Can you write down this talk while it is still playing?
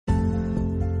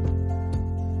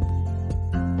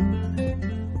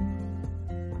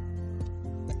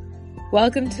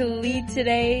Welcome to Lead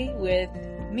Today with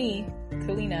me,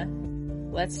 Kalina.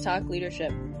 Let's talk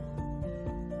leadership.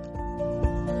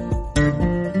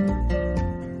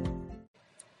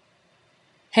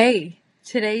 Hey,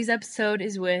 today's episode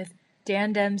is with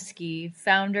Dan Dembski,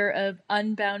 founder of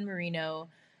Unbound Merino.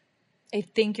 I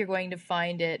think you're going to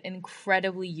find it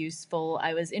incredibly useful.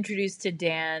 I was introduced to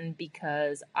Dan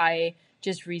because I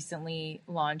just recently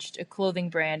launched a clothing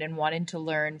brand and wanted to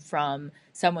learn from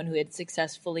someone who had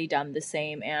successfully done the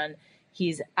same. And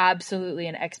he's absolutely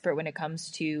an expert when it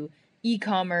comes to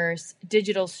e-commerce,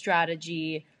 digital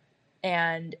strategy,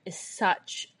 and is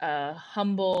such a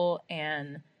humble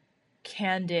and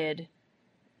candid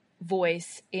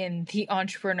voice in the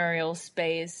entrepreneurial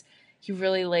space. He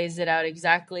really lays it out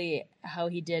exactly how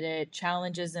he did it,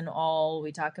 challenges and all.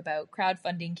 We talk about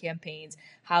crowdfunding campaigns,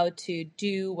 how to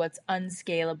do what's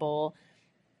unscalable,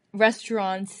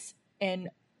 restaurants and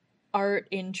art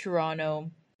in Toronto.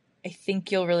 I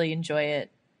think you'll really enjoy it.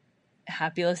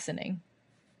 Happy listening.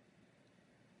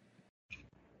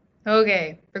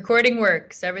 Okay, recording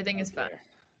works. Everything is fine.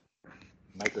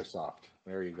 Microsoft.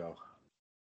 There you go.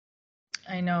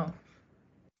 I know.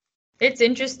 It's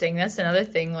interesting. That's another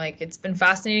thing. Like, it's been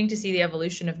fascinating to see the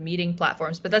evolution of meeting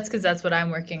platforms, but that's because that's what I'm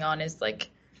working on, is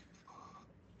like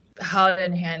how to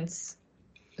enhance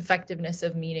effectiveness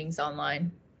of meetings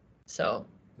online. So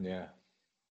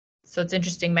it's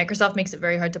interesting. Microsoft makes it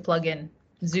very hard to plug in.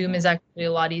 Zoom is actually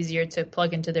a lot easier to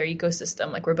plug into their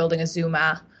ecosystem. Like, we're building a Zoom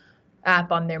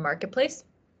app on their marketplace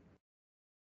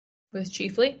with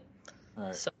Chiefly. All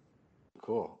right. So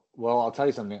cool. Well, I'll tell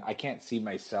you something. I can't see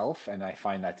myself, and I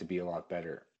find that to be a lot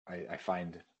better. I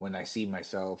find when I see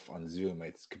myself on Zoom,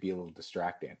 it could be a little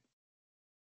distracting.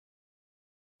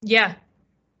 Yeah.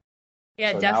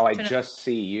 Yeah, so definitely. Now I just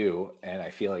see you, and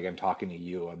I feel like I'm talking to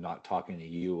you. I'm not talking to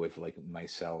you with like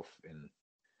myself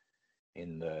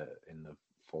in the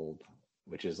fold,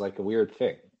 which is like a weird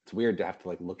thing. It's weird to have to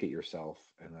like look at yourself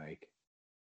and like,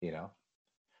 you know,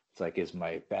 it's like, is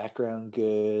my background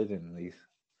good? And these.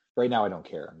 Right now, I don't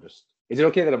care. Is it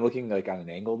okay that I'm looking like on an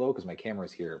angle though? Because my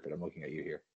camera's here, but I'm looking at you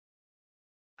here.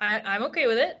 I'm okay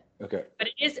with it. Okay.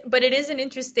 But it is an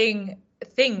interesting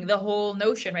thing, the whole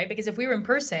notion, right? Because if we were in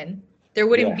person, there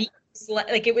wouldn't be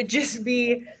like, it would just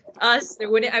be us.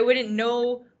 I wouldn't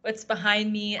know what's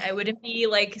behind me. I wouldn't be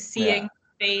like seeing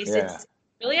face. Yeah. It's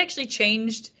really actually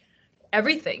changed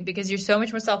everything because you're so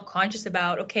much more self-conscious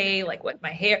about, okay, like what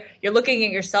my hair, you're looking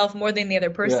at yourself more than the other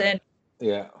person.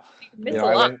 Yeah.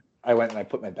 I went and I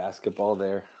put my basketball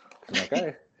there. I'm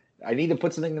like, I need to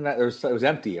put something in that. It was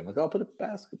empty. I'm like, I'll put a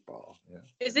basketball. Yeah.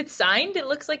 Is it signed? It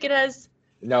looks like it has.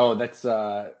 No, that's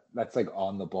like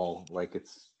on the ball. Like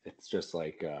it's just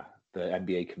like the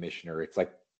NBA commissioner. It's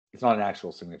like, it's not an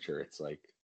actual signature. It's like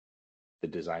the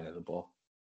design of the ball.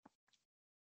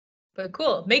 But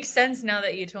cool. Makes sense now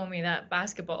that you told me that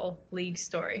basketball league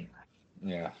story.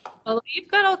 Yeah. Well,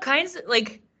 you've got all kinds of,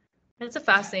 like, that's a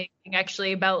fascinating thing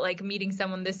actually about like meeting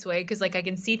someone this way, because like I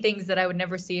can see things that I would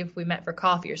never see if we met for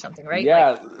coffee or something, right?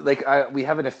 Yeah, we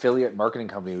have an affiliate marketing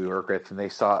company we work with, and they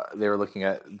were looking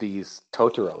at these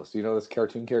Totoros. You know this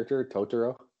cartoon character,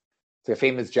 Totoro? It's a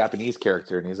famous Japanese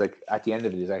character, and he's like, at the end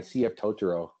of it, I see a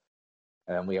Totoro.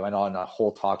 And we went on a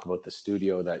whole talk about the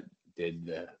studio that did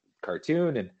the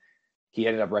cartoon, and he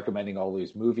ended up recommending all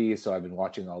these movies. So I've been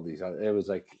watching all these. It was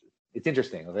like, it's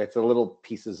interesting. It's the little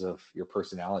pieces of your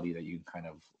personality that you kind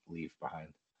of leave behind.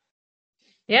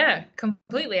 Yeah,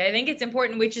 completely. I think it's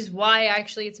important, which is why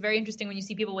actually it's very interesting when you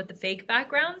see people with the fake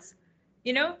backgrounds,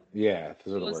 you know? Yeah,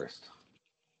 those are the worst.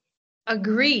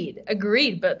 Agreed.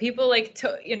 But people like,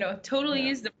 totally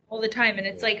use them all the time. And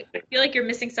it's like, I feel like you're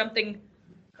missing something,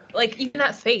 like even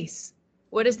that face.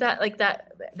 What is that? Like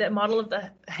that model of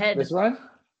the head. This one?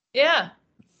 Yeah.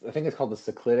 I think it's called the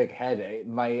cyclitic head.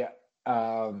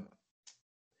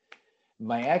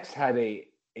 My ex had a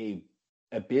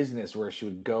business where she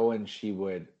would go and she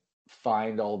would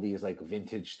find all these like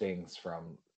vintage things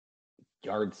from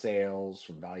yard sales,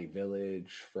 from Value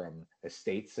Village, from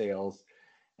estate sales.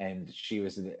 And she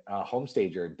was a home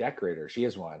stager, a decorator. She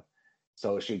is one.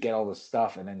 So she'd get all this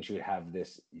stuff, and then she would have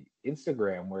this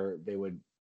Instagram where they would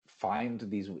find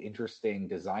these interesting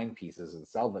design pieces and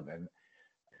sell them.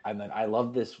 And then I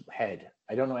love this head.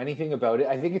 I don't know anything about it.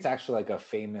 I think it's actually like a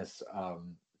famous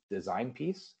design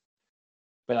piece,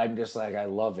 but I'm just like, I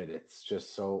love it. It's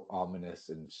just so ominous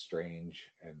and strange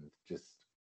and just,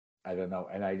 I don't know.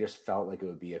 And I just felt like it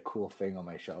would be a cool thing on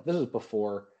my shelf. This was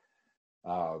before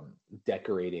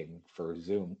decorating for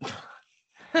Zoom.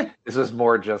 This was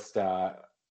more just I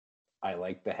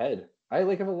like the head. I have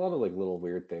a lot of like little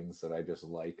weird things that I just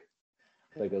like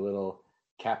a little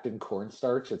Captain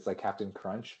Cornstarch. It's like Captain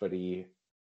Crunch, but he's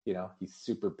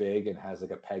super big and has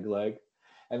like a peg leg.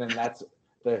 And then that's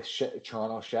the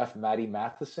Toronto chef, Matty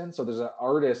Matheson. So there's an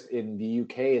artist in the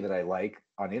UK that I like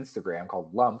on Instagram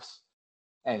called Lumps,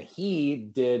 and he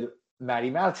did Matty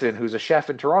Matheson, who's a chef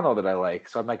in Toronto that I like.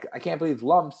 So I'm like, I can't believe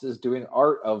Lumps is doing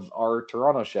art of our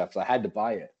Toronto chefs. I had to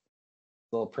buy it.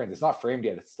 Little print. It's not framed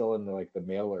yet. It's still in the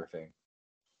mailer thing.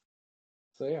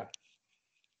 So yeah.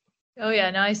 Oh yeah,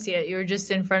 now I see it. You were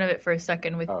just in front of it for a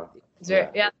second with. Oh Yeah,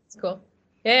 that's cool.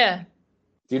 Yeah.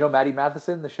 Do you know Matty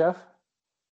Matheson, the chef?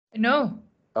 No.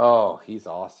 Oh, he's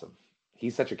awesome.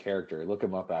 He's such a character. Look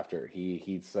him up after.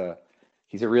 He's a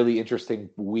really interesting,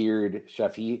 weird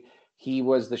chef. He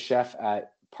was the chef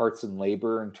at Parts and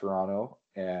Labor in Toronto,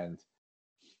 and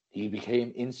he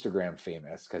became Instagram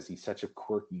famous because he's such a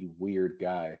quirky, weird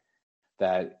guy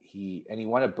that he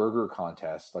won a burger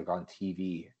contest like on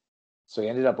TV. So he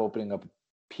ended up opening up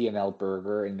P&L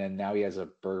Burger, and then now he has a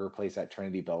burger place at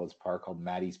Trinity Bellas Park called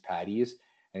Maddie's Patties,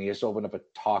 and he just opened up a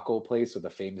taco place with a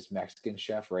famous Mexican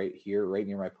chef right here, right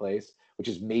near my place, which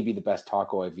is maybe the best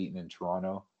taco I've eaten in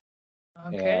Toronto.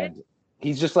 Okay. And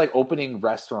he's just like opening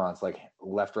restaurants like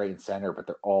left, right, and center, but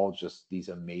they're all just these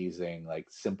amazing, like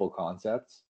simple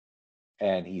concepts.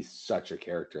 And he's such a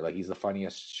character. Like he's the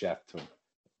funniest chef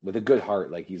with a good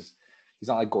heart. Like he's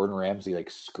not like Gordon Ramsay, like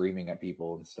screaming at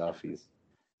people and stuff.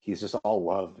 He's just all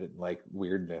love and like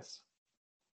weirdness.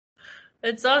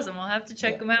 That's awesome. I'll have to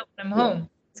check Yeah. them out when I'm Yeah. home.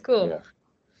 It's cool. Yeah.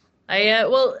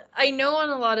 I know on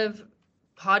a lot of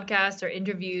podcasts or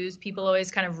interviews, people always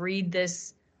kind of read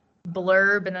this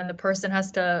blurb and then the person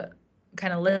has to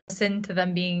kind of listen to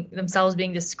themselves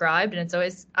being described, and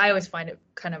I always find it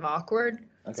kind of awkward.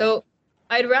 Okay. So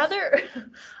I'd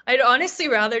honestly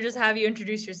rather just have you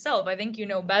introduce yourself. I think you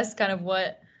know best kind of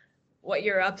what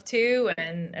you're up to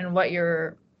and what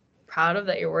you're proud of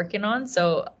that you're working on.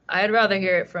 So I'd rather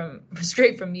hear it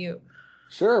straight from you.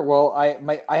 Sure. Well,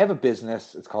 I have a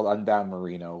business. It's called Unbound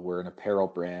Merino. We're an apparel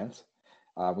brand.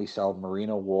 We sell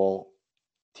merino wool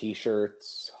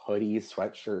t-shirts, hoodies,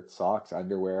 sweatshirts, socks,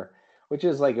 underwear, which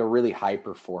is like a really high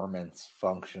performance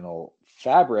functional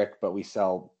fabric, but we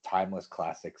sell timeless,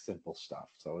 classic, simple stuff.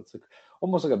 So it's like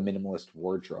almost like a minimalist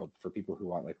wardrobe for people who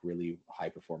want like really high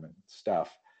performance stuff.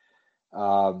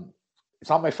 It's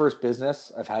not my first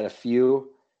business. I've had a few.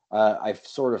 I've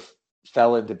sort of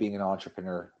fell into being an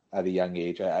entrepreneur at a young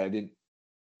age. I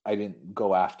didn't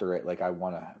go after it like I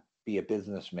want to be a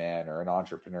businessman or an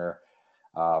entrepreneur.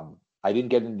 I didn't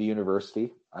get into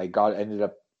university. Ended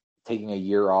up taking a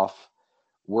year off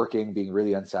working, being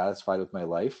really unsatisfied with my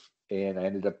life, and I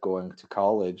ended up going to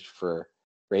college for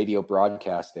radio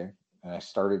broadcasting. And I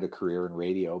started a career in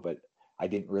radio, but I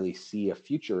didn't really see a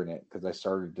future in it because I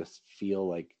started to feel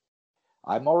like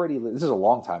this is a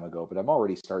long time ago, but I'm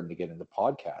already starting to get into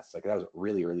podcasts. Like that was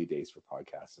really early days for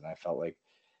podcasts, and I felt like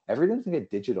everything's gonna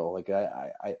get digital. Like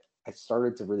I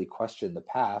started to really question the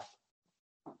path.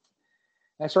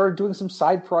 And I started doing some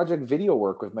side project video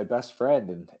work with my best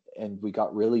friend, and we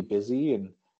got really busy,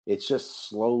 and it's just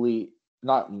slowly,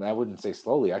 not I wouldn't say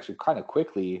slowly, actually kind of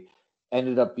quickly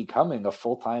ended up becoming a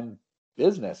full-time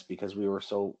business because we were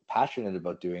so passionate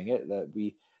about doing it that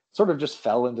we sort of just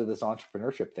fell into this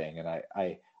entrepreneurship thing. And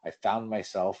I found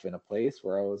myself in a place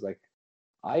where I was like,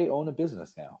 I own a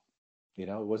business now. It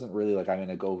wasn't really like I'm going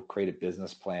to go create a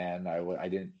business plan. I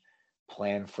didn't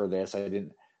plan for this. I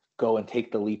didn't go and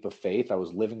take the leap of faith. I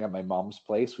was living at my mom's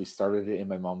place. We started it in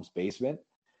my mom's basement.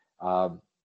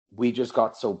 We just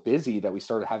got so busy that we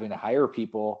started having to hire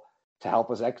people to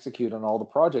help us execute on all the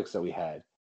projects that we had.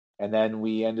 And then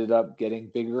we ended up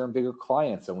getting bigger and bigger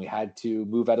clients, and we had to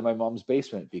move out of my mom's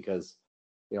basement because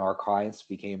our clients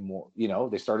became more,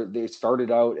 they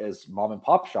started out as mom and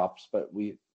pop shops, but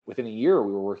within a year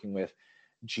we were working with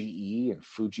GE and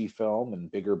Fujifilm and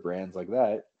bigger brands like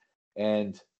that.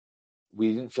 And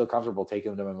we didn't feel comfortable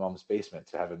taking them to my mom's basement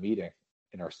to have a meeting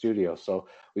in our studio. So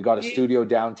we got a studio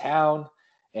downtown,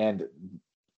 and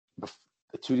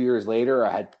 2 years later,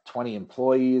 I had 20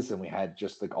 employees, and we had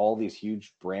just like all these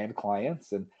huge brand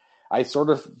clients. And I sort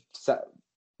of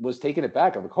was taken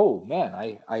aback. I'm like, oh man,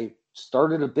 I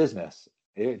started a business.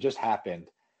 It just happened.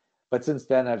 But since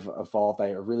then, I've evolved.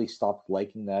 I really stopped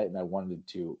liking that, and I wanted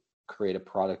to create a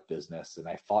product business. And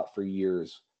I thought for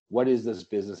years, what is this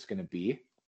business going to be?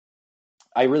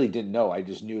 I really didn't know. I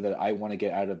just knew that I want to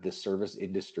get out of this service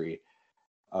industry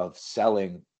of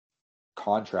selling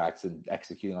contracts and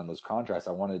executing on those contracts.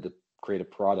 I wanted to create a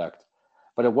product,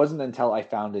 but it wasn't until I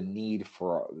found a need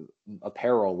for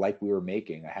apparel like we were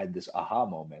making. I had this aha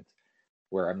moment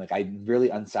where I'm like, I'm really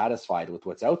unsatisfied with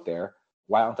what's out there.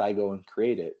 Why don't I go and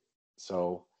create it?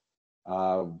 So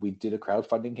We did a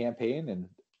crowdfunding campaign, and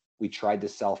we tried to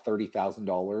sell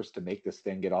 $30,000 to make this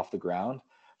thing get off the ground.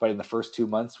 But in the first 2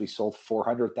 months, we sold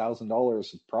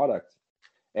 $400,000 of product,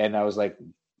 and I was like,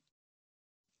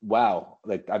 wow,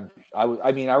 like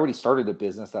I mean, I already started a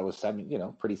business that was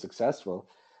pretty successful,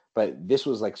 but this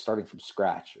was like starting from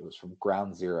scratch. It was from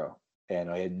ground zero,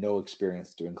 and I had no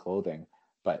experience doing clothing.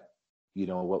 But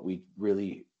what we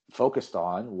really focused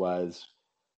on was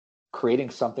creating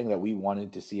something that we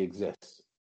wanted to see exist.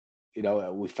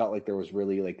 We felt like there was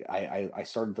really like I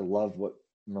started to love what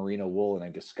merino wool, and I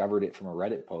discovered it from a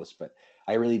Reddit post, but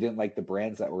I really didn't like the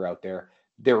brands that were out there.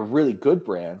 They were really good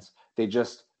brands. They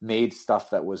just made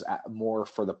stuff that was more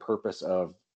for the purpose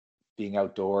of being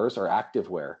outdoors or active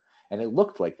wear. And it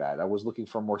looked like that. I was looking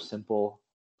for more simple,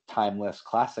 timeless,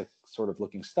 classic sort of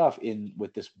looking stuff in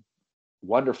with this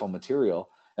wonderful material.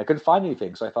 I couldn't find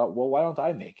anything. So I thought, well, why don't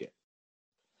I make it?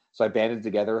 So I banded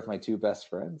together with my two best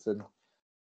friends, and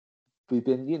we've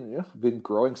been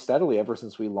growing steadily ever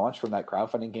since we launched from that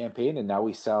crowdfunding campaign, and now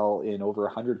we sell in over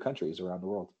 100 countries around the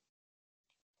world.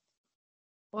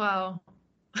 Wow.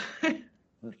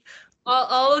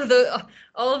 all of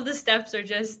the steps are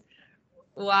just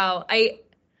wow.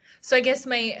 So I guess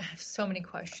I have so many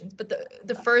questions, but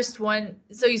the first one,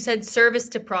 so you said service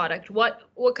to product. What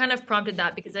kind of prompted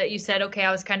that? Because you said, okay,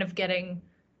 I was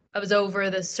over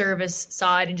the service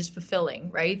side and just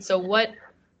fulfilling, right? So what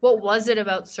was it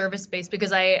about service based?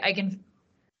 Because I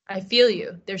feel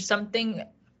you. There's something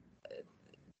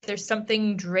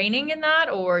draining in that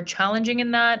or challenging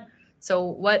in that. So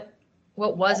what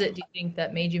was it, do you think,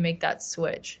 that made you make that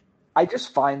switch? I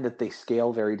just find that they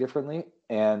scale very differently.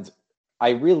 And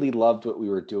I really loved what we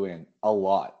were doing a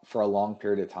lot for a long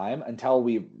period of time until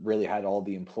we really had all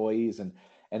the employees, and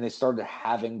they started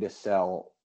having to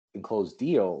sell and close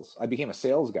deals. I became a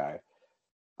sales guy.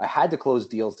 I had to close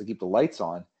deals to keep the lights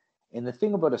on. And the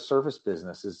thing about a service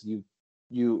business is you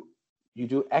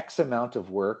do X amount of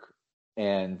work,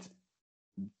 and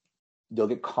you'll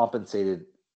get compensated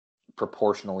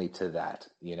proportionally to that.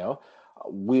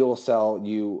 We will sell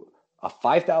you a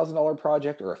 $5,000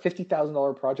 project or a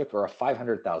 $50,000 project or a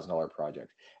 $500,000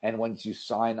 project. And once you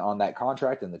sign on that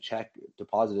contract and the check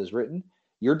deposit is written,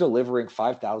 you're delivering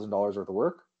 $5,000 worth of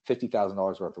work,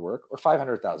 $50,000 worth of work, or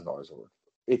 $500,000 of work.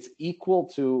 It's equal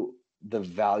to the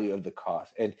value of the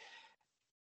cost.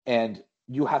 And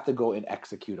you have to go and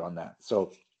execute on that.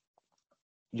 So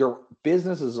your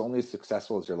business is only as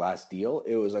successful as your last deal.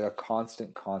 It was like a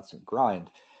constant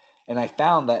grind. And I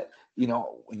found that, in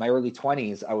my early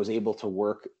 20s, I was able to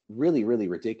work really, really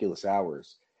ridiculous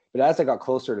hours. But as I got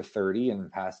closer to 30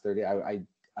 and past 30,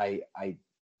 I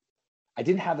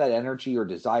didn't have that energy or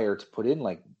desire to put in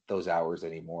like those hours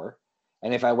anymore.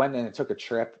 And if I went and I took a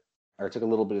trip or took a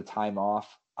little bit of time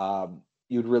off,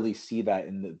 you'd really see that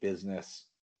in the business,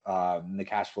 in the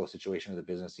cash flow situation of the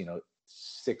business,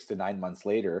 6 to 9 months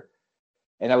later.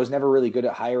 And I was never really good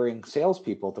at hiring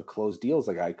salespeople to close deals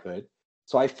like I could.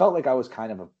 So I felt like I was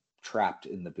kind of trapped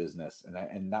in the business,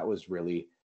 and that was really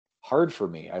hard for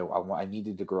me. I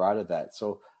needed to grow out of that.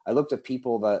 So I looked at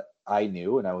people that I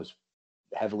knew, and I was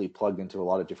heavily plugged into a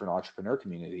lot of different entrepreneur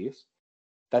communities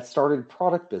that started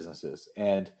product businesses.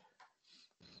 And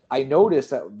I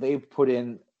noticed that they put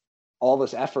in all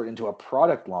this effort into a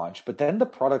product launch, but then the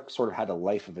product sort of had a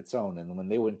life of its own. And when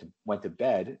they went to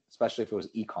bed, especially if it was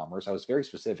e-commerce, I was very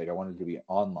specific. I wanted it to be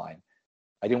online.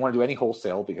 I didn't want to do any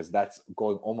wholesale because that's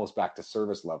going almost back to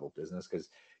service level business, because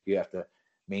you have to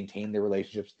maintain the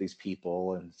relationships with these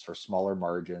people, and it's for smaller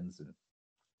margins, and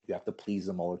you have to please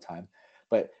them all the time.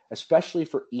 But especially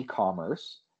for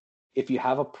e-commerce, if you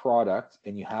have a product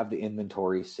and you have the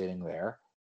inventory sitting there,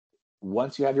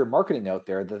 once you have your marketing out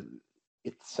there,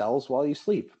 it sells while you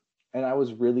sleep. And I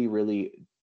was really, really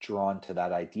drawn to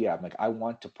that idea. I'm like, I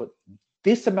want to put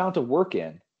this amount of work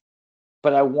in,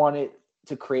 but I want it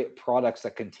to create products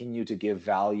that continue to give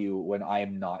value when I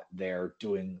am not there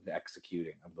doing the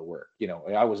executing of the work.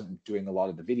 I wasn't doing a lot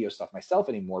of the video stuff myself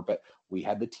anymore, but we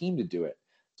had the team to do it.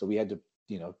 So we had to,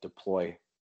 deploy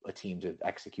a team to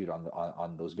execute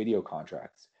on those video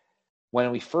contracts. When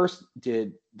we first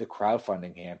did the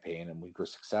crowdfunding campaign and we were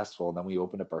successful, and then we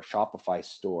opened up our Shopify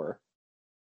store,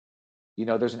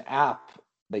 there's an app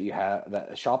that you have, that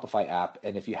a Shopify app.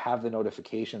 And if you have the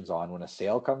notifications on, when a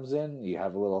sale comes in, you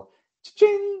have a little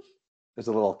ching, there's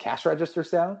a little cash register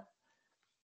sound.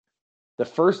 The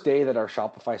first day that our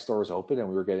Shopify store was open and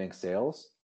we were getting sales,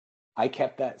 I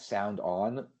kept that sound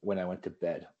on when I went to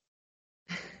bed.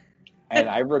 And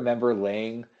I remember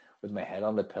laying with my head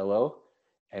on the pillow,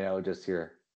 and I would just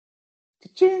hear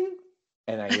ching,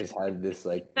 and I just had this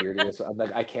like weirdness. I'm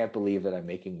like, I can't believe that I'm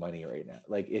making money right now.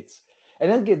 Like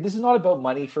And then again, this is not about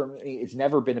money for me. It's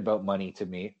never been about money to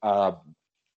me.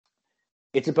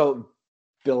 It's about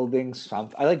building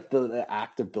something. I like the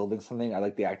act of building something. I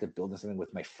like the act of building something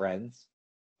with my friends.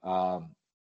 Um,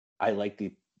 I like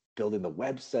the building the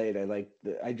website. I like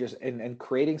I just and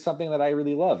creating something that I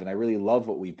really love, and I really love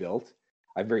what we built.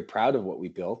 I'm very proud of what we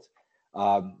built.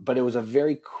 But it was a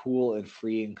very cool and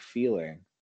freeing feeling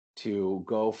to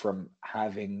go from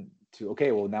having to,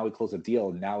 okay, well, now we close a deal,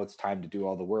 and now it's time to do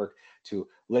all the work, to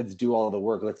let's do all the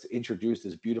work, let's introduce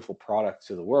this beautiful product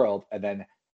to the world, and then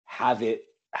have it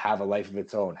have a life of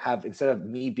its own. Have, instead of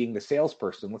me being the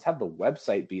salesperson, let's have the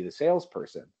website be the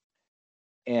salesperson.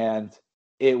 And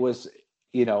it was,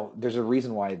 there's a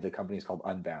reason why the company is called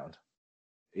Unbound.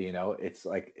 It's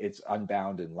like, it's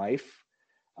unbound in life,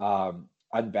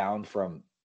 unbound from,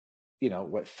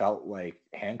 what felt like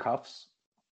handcuffs,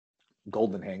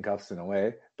 golden handcuffs in a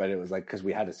way, but it was like, because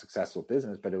we had a successful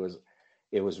business, but it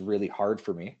was really hard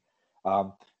for me.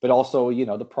 But also,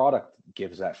 the product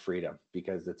gives that freedom,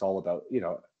 because it's all about,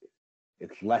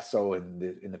 it's less so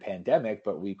in the pandemic,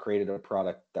 but we created a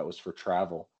product that was for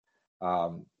travel.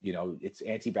 It's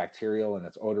antibacterial and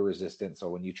it's odor resistant. So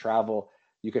when you travel,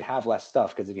 you could have less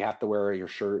stuff, because if you have to wear your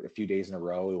shirt a few days in a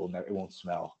row, it won't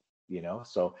smell,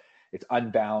 So it's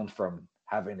unbound from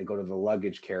having to go to the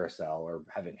luggage carousel, or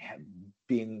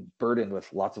being burdened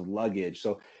with lots of luggage.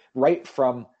 So right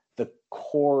from the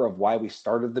core of why we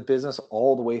started the business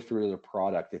all the way through to the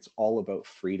product, it's all about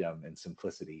freedom and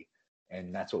simplicity.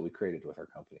 And that's what we created with our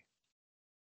company.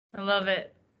 I love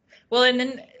it. Well,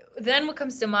 and then what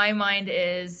comes to my mind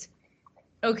is,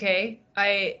 okay,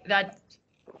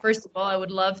 first of all, I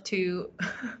would love to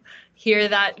hear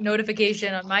that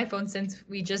notification on my phone, since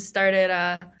we just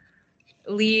started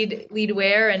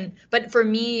Leadwear. But for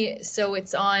me, so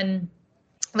it's on,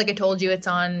 like I told you, it's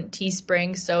on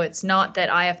Teespring. So it's not that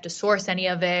I have to source any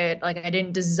of it. Like, I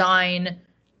didn't design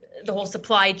the whole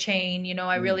supply chain.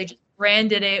 I really just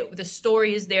branded it. The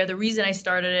story is there. The reason I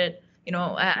started it,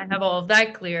 I have all of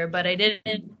that clear, but I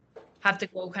didn't have to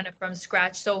go kind of from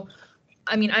scratch. So,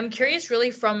 I mean, I'm curious really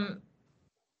from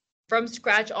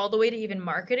scratch all the way to even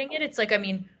marketing it. It's like, I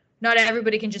mean, not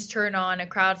everybody can just turn on a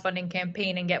crowdfunding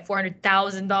campaign and get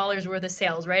 $400,000 worth of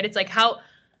sales, right? It's like,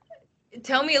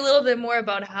 tell me a little bit more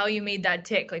about how you made that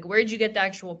tick. Like, where did you get the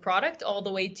actual product all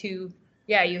the way to,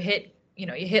 yeah, you hit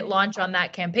launch on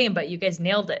that campaign, but you guys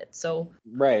nailed it. So,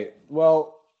 right.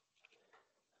 Well,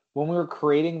 when we were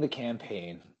creating the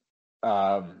campaign,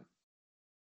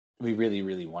 we really,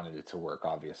 really wanted it to work,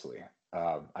 obviously.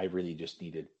 I really just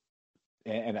needed,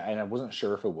 and I wasn't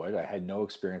sure if it would. I had no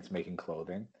experience making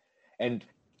clothing. And,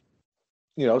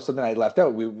 something I left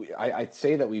out, I'd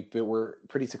say that we were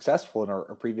pretty successful in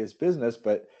our previous business,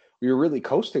 but we were really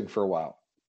coasting for a while.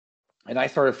 And I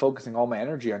started focusing all my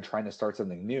energy on trying to start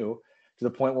something new, to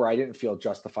the point where I didn't feel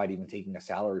justified even taking a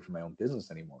salary for my own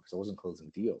business anymore, because I wasn't closing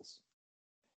deals.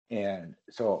 And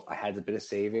so I had a bit of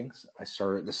savings.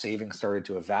 The savings started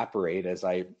to evaporate as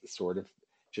I sort of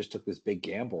just took this big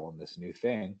gamble on this new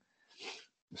thing.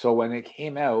 So when it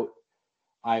came out,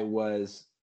 I was,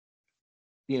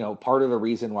 part of the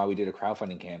reason why we did a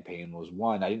crowdfunding campaign was,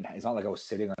 one, it's not like I was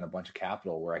sitting on a bunch of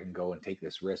capital where I can go and take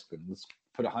this risk and let's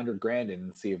put $100,000 in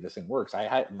and see if this thing works. I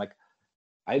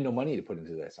had no money to put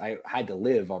into this. I had to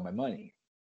live on my money.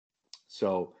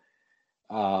 So,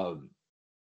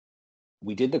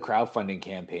 we did the crowdfunding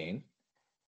campaign,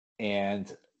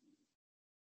 and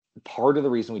part of the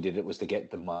reason we did it was to get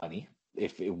the money.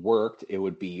 If it worked, it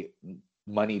would be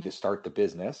money to start the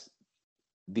business.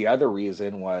 The other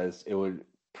reason was it would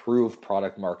prove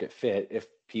product market fit. If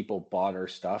people bought our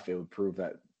stuff, it would prove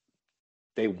that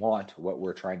they want what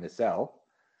we're trying to sell.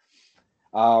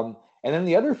 And then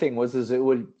the other thing was it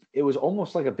was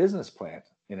almost like a business plan,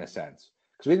 in a sense,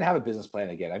 because we didn't have a business plan.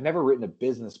 Again, I've never written a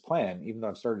business plan, even though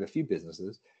I've started a few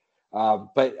businesses.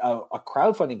 But a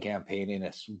crowdfunding campaign, in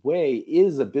a way,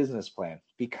 is a business plan,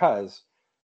 because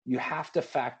you have to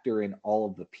factor in all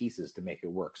of the pieces to make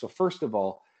it work. So first of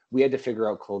all, we had to figure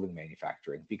out clothing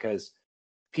manufacturing, because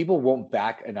people won't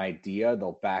back an idea,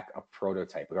 they'll back a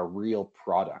prototype, like a real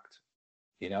product,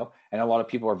 and a lot of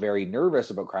people are very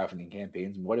nervous about crowdfunding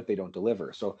campaigns. What if they don't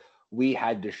deliver? So we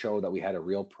had to show that we had a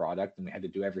real product, and we had to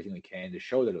do everything we can to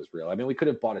show that it was real. I mean, we could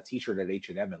have bought a t-shirt at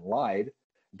H&M and lied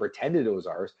and pretended it was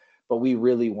ours, but we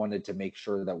really wanted to make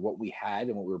sure that what we had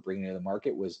and what we were bringing to the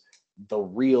market was the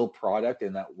real product,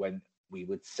 and that when we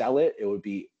would sell it,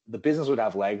 the business would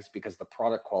have legs, because the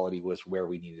product quality was where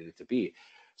we needed it to be.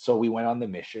 So we went on the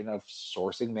mission of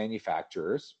sourcing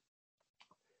manufacturers,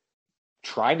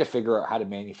 trying to figure out how to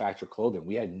manufacture clothing.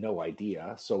 We had no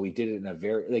idea. So we did it in a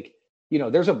very,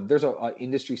 there's a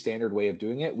industry standard way of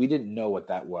doing it. We didn't know what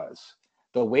that was.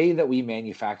 The way that we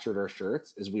manufactured our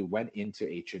shirts is we went into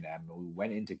H&M and we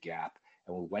went into Gap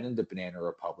and we went into Banana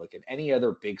Republic and any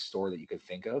other big store that you could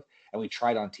think of, and we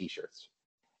tried on t-shirts.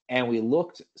 And we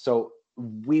looked, so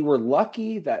we were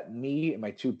lucky that me and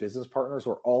my two business partners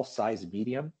were all size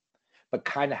medium, but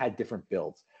kind of had different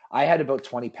builds. I had about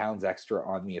 20 pounds extra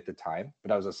on me at the time,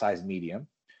 but I was a size medium.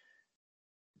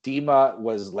 Dima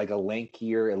was like a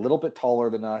lankier, a little bit taller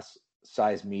than us,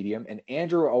 size medium. And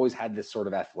Andrew always had this sort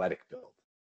of athletic build,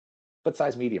 but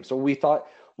size medium. So we thought,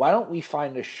 why don't we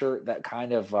find a shirt that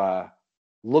kind of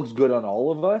looks good on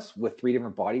all of us with three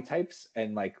different body types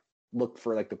and like look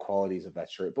for like the qualities of that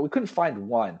shirt. But we couldn't find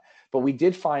one. But we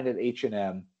did find at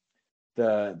H&M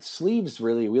the sleeves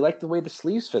really, we liked the way the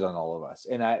sleeves fit on all of us.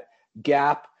 And at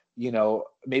Gap,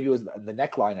 maybe it was the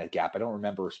neckline at Gap. I don't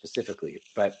remember specifically,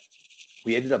 but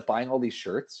we ended up buying all these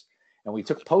shirts and we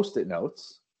took Post-it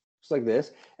notes just like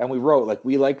this. And we wrote like,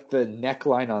 we like the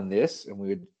neckline on this, and we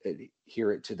would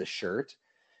adhere it to the shirt.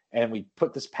 And we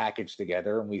put this package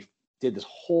together and we did this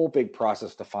whole big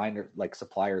process to find like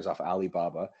suppliers off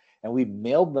Alibaba. And we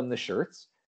mailed them the shirts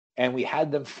and we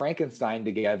had them Frankenstein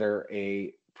together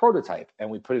a prototype, and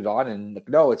we put it on and like,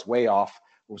 no, it's way off.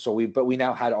 But we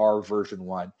now had our version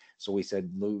 1. So we said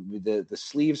the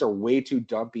sleeves are way too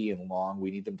dumpy and long.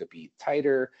 We need them to be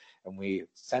tighter, and we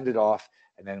send it off,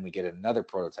 and then we get another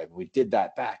prototype. And we did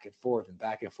that back and forth and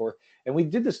back and forth, and we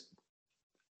did this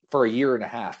for a year and a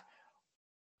half.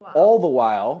 Wow. All the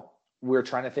while, we're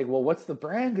trying to think, well, what's the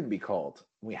brand going to be called?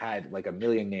 We had like a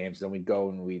million names. Then we'd go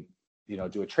and we,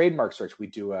 do a trademark search. We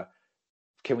do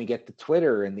can we get the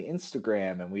Twitter and the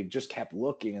Instagram? And we just kept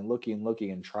looking and looking and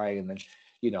looking and trying. And then,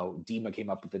 Dima came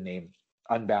up with the name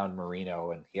Unbound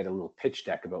Merino, and he had a little pitch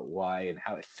deck about why and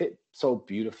how it fit so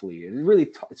beautifully. It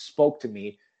really it spoke to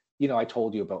me. I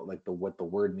told you about like what the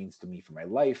word means to me for my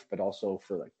life, but also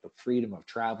for like the freedom of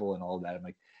travel and all of that. I'm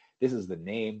like, this is the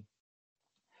name.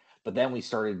 But then we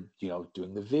started,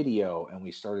 doing the video, and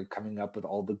we started coming up with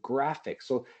all the graphics.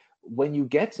 So when you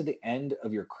get to the end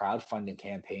of your crowdfunding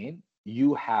campaign,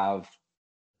 you have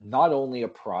not only a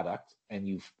product and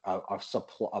you've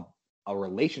a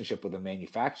relationship with a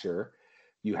manufacturer,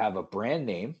 you have a brand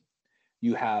name,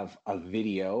 you have a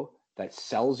video that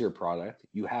sells your product,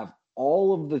 you have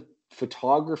all of the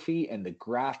photography and the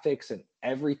graphics and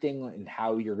everything and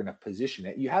how you're going to position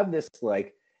it. You have this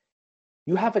like,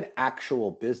 you have an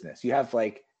actual business. You have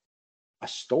like a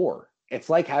store. It's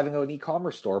like having an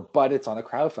e-commerce store, but it's on a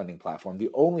crowdfunding platform.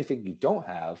 The only thing you don't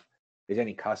have is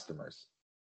any customers.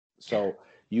 So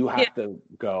you have to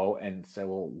go and say,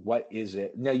 well, what is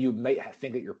it? Now you may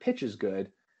think that your pitch is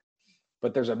good,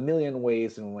 but there's a million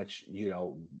ways in which,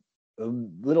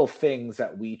 little things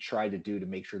that we try to do to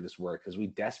make sure this worked, because we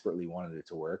desperately wanted it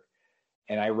to work.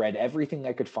 And I read everything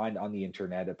I could find on the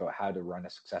internet about how to run a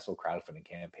successful crowdfunding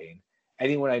campaign.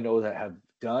 Anyone I know that have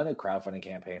done a crowdfunding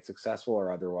campaign, successful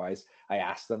or otherwise, I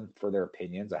asked them for their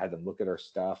opinions. I had them look at our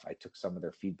stuff. I took some of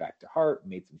their feedback to heart,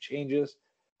 made some changes.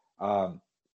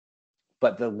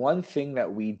 But the one thing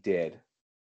that we did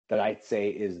that I'd say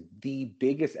is the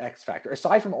biggest X factor,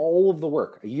 aside from all of the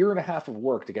work, a year and a half of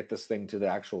work to get this thing to the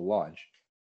actual launch,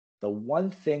 the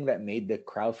one thing that made the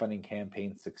crowdfunding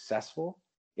campaign successful,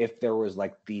 if there was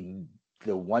like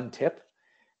the one tip,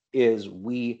 is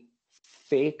we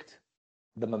faked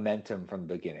the momentum from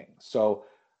the beginning. So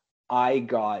I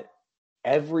got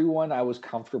everyone I was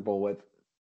comfortable with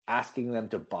asking them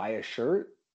to buy a shirt.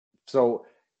 So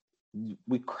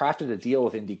we crafted a deal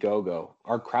with Indiegogo.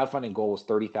 Our crowdfunding goal was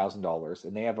 $30,000,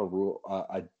 and they have a rule.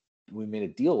 We made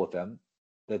a deal with them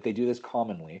that they do this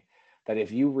commonly, that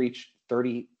if you reach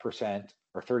 30%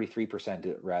 or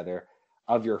 33% rather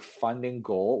of your funding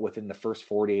goal within the first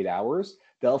 48 hours,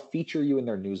 they'll feature you in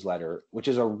their newsletter, which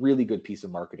is a really good piece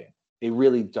of marketing. It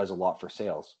really does a lot for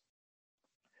sales.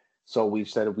 So we've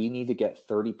said we need to get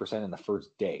 30% in the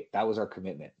first day. That was our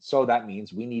commitment. So that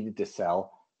means we needed to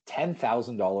sell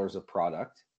 $10,000 of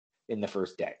product in the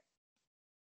first day.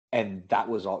 And that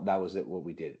was it, what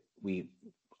we did.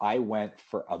 I went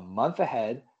for a month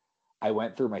ahead. I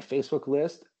went through my Facebook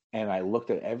list and I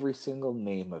looked at every single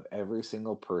name of every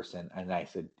single person. And I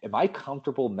said, am I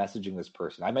comfortable messaging this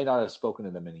person? I may not have spoken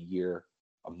to them in a year,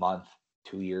 a month,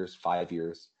 2 years, 5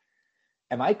 years.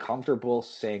 Am I comfortable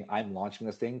saying, I'm launching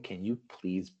this thing? Can you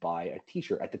please buy a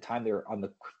t-shirt? At the time they were on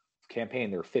the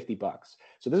campaign, they were $50.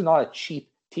 So this is not a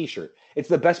cheap t-shirt. It's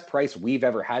the best price we've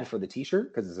ever had for the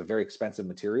t-shirt because it's a very expensive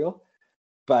material,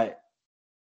 but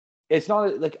it's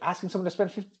not like asking someone to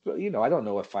spend 50, I don't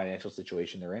know what financial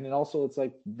situation they're in. And also it's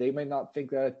like, they might not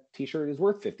think that a t-shirt is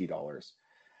worth $50,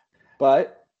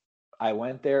 but I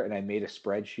went there and I made a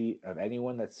spreadsheet of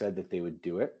anyone that said that they would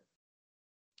do it.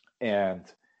 And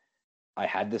I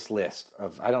had this list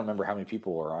of, I don't remember how many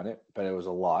people were on it, but it was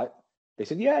a lot. They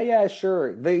said, yeah,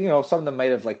 sure. They, some of them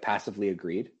might have like passively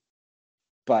agreed,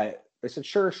 but they said,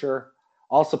 sure,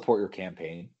 I'll support your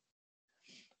campaign.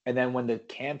 And then when the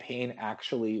campaign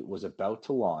actually was about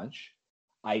to launch,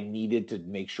 I needed to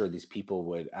make sure these people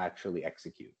would actually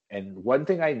execute. And one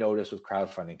thing I noticed with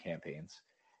crowdfunding campaigns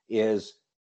is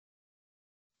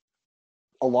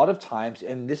a lot of times,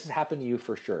 and this has happened to you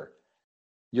for sure,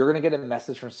 you're going to get a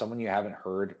message from someone you haven't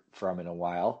heard from in a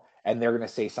while, and they're going to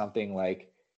say something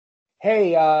like,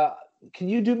 hey, can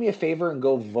you do me a favor and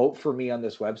go vote for me on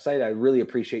this website? I really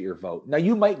appreciate your vote. Now,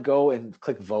 you might go and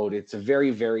click vote. It's a very,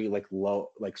 very like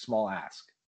low, like small ask.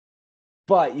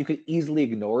 But you could easily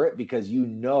ignore it because you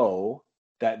know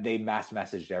that they mass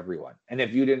messaged everyone. And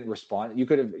if you didn't respond, you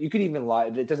could even lie.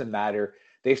 It doesn't matter.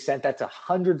 They've sent that to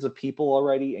hundreds of people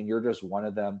already, and you're just one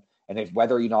of them. And if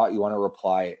whether or not you want to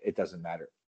reply, it doesn't matter.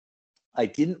 I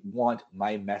didn't want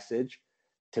my message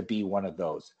to be one of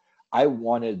those. I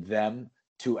wanted them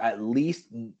to at least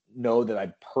know that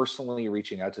I'm personally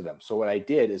reaching out to them. So what I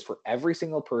did is for every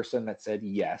single person that said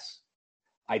yes,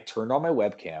 I turned on my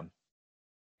webcam.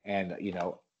 And,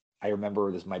 I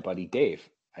remember this, my buddy Dave.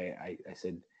 I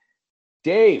said,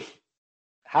 Dave,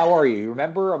 how are you? You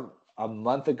remember a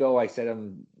month ago I said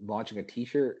I'm launching a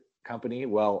t-shirt company?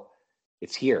 Well,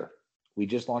 it's here. We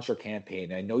just launched our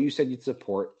campaign. I know you said you'd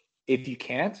support. If you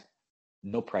can't,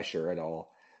 no pressure at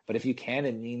all. But if you can,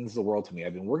 it means the world to me.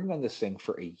 I've been working on this thing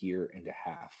for a year and a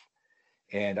half.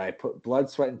 And I put blood,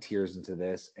 sweat, and tears into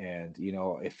this. And,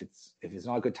 if it's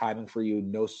not good timing for you,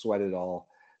 no sweat at all.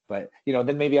 But,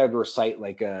 then maybe I'd recite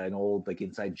like an old like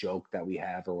inside joke that we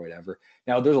have or whatever.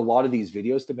 Now, there's a lot of these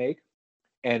videos to make.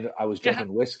 And I was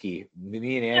drinking whiskey.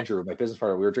 Me and Andrew, my business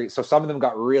partner, we were drinking. So some of them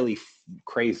got really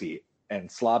crazy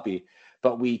and sloppy.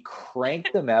 But we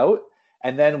cranked them out.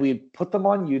 And then we put them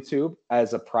on YouTube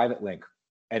as a private link.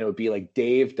 And it would be like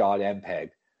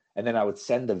dave.mpeg. And then I would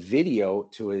send the video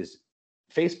to his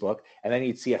Facebook. And then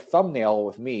you'd see a thumbnail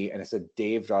with me. And it said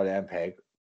dave.mpeg.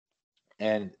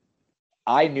 And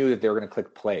I knew that they were going to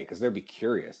click play because they'd be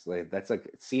curious. Like that's like,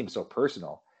 it seems so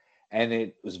personal. And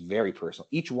it was very personal.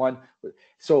 Each one.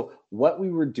 So what we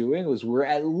were doing was we're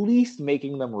at least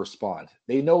making them respond.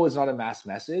 They know it's not a mass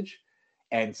message.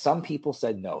 And some people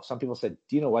said no. Some people said,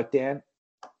 do you know what, Dan?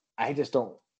 I just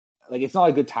don't like, it's not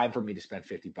a good time for me to spend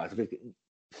 $50.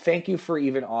 Thank you for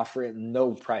even offering,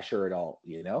 no pressure at all,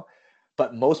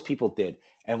 but most people did.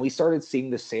 And we started seeing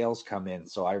the sales come in.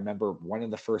 So I remember one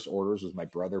of the first orders was my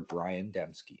brother, Brian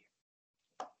Dembski.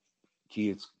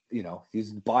 He's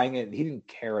buying it. He didn't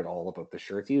care at all about the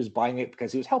shirts. He was buying it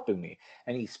because he was helping me.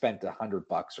 And he spent $100 or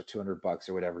 $200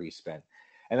 or whatever he spent.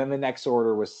 And then the next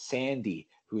order was Sandy,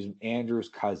 who's Andrew's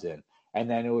cousin. And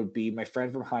then it would be my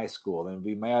friend from high school. Then it would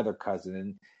be my other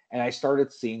cousin. And I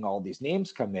started seeing all these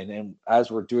names come in. And as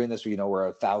we're doing this, we're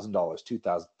 $1,000,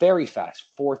 $2,000, very fast,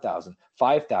 $4,000,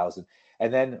 $5,000.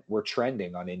 And then we're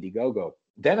trending on Indiegogo.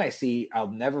 Then I see, I'll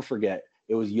never forget,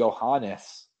 it was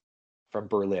Johannes from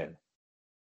Berlin.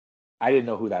 I didn't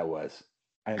know who that was.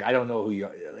 I don't know who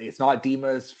it's not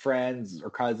Dima's friends or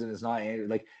cousin. It's not Andrew.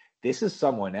 Like, this is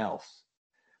someone else.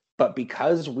 But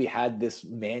because we had this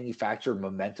manufactured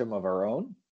momentum of our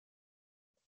own,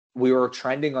 we were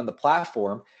trending on the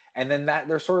platform. And then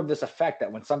there's sort of this effect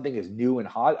that when something is new and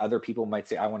hot, other people might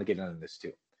say, I want to get in on this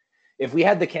too. If we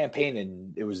had the campaign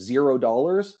and it was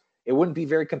 $0, it wouldn't be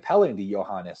very compelling to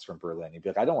Johannes from Berlin. He'd be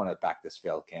like, I don't want to back this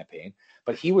failed campaign.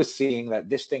 But he was seeing that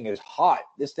this thing is hot.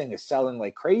 This thing is selling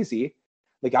like crazy.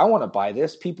 Like, I want to buy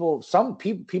this. Some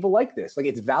people like this. Like,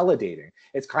 it's validating.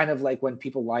 It's kind of like when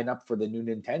people line up for the new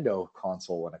Nintendo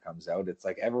console when it comes out. It's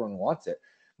like everyone wants it.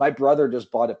 My brother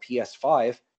just bought a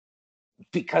PS5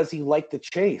 because he liked the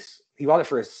chase. He bought it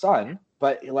for his son,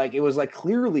 but like, it was like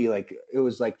clearly like, it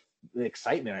was like the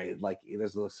excitement.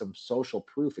 There's some social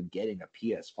proof in getting a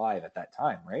PS5 at that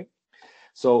time, right?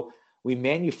 So we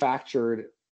manufactured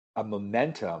a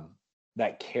momentum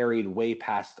that carried way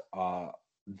past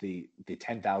the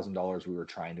 $10,000 we were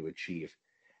trying to achieve.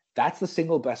 That's the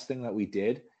single best thing that we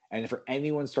did. And for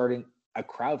anyone starting a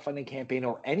crowdfunding campaign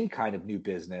or any kind of new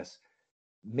business,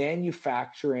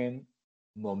 manufacturing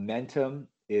momentum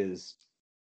is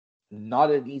not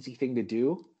an easy thing to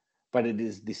do, but it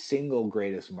is the single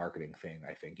greatest marketing thing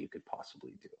I think you could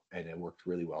possibly do. And it worked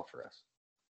really well for us.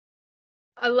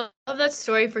 I love that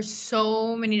story for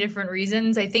so many different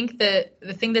reasons. I think that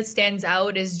the thing that stands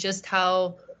out is just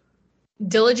how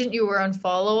diligent you were on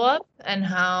follow-up and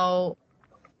how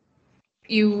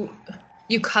you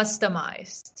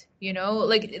customized you know,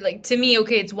 like to me,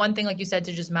 okay, it's one thing, like you said,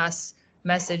 to just mass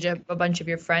message a bunch of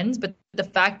your friends, but the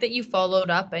fact that you followed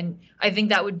up, and I think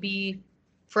that would be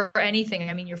for anything.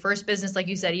 I mean, your first business, like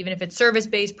you said, even if it's service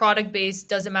based, product based,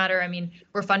 doesn't matter. I mean,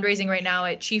 we're fundraising right now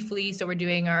at Chiefly, so we're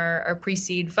doing our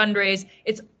pre-seed fundraise.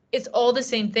 It's all the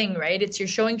same thing, right? It's you're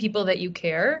showing people that you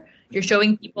care. You're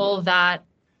showing people that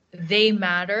they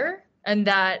matter, and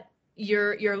that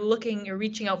you're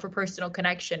reaching out for personal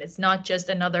connection. It's not just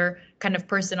another kind of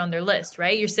person on their list,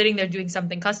 right? You're sitting there doing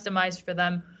something customized for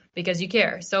them because you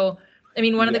care. So, I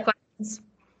mean, one of the Yeah. questions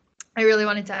I really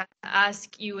wanted to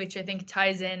ask you, which I think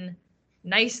ties in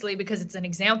nicely because it's an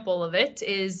example of it,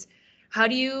 is how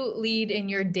do you lead in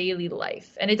your daily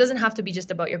life? And it doesn't have to be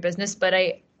just about your business, but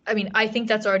I mean, I think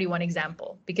that's already one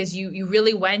example because you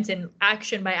really went and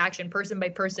action by action, person by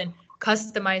person,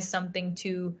 customized something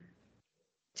to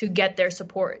get their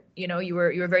support. You know, you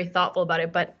were very thoughtful about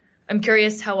it, but I'm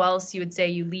curious how else you would say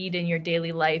you lead in your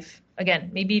daily life.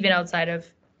 Again, maybe even outside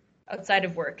of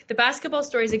work. The basketball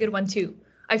story is a good one too.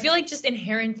 I feel like just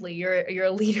inherently you're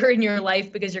a leader in your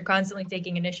life because you're constantly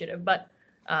taking initiative. But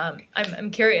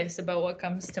I'm curious about what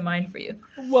comes to mind for you.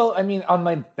 Well, I mean, on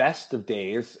my best of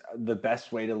days, the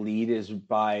best way to lead is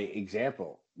by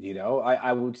example. You know,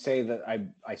 I would say that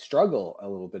I struggle a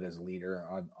little bit as a leader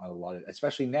on a lot of,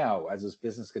 especially now as this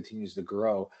business continues to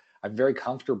grow. I'm very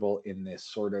comfortable in this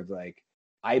sort of like,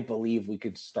 I believe we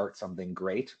could start something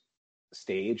great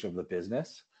stage of the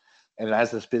business. And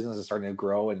as this business is starting to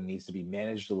grow and needs to be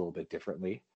managed a little bit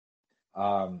differently,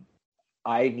 um,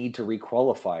 I need to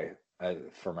requalify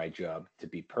for my job, to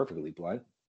be perfectly blunt.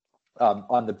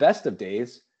 On the best of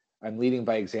days, I'm leading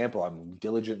by example. I'm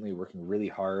diligently working really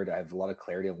hard. I have a lot of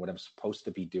clarity on what I'm supposed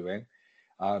to be doing.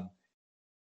 Um,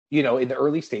 you know, in the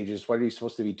early stages, what are you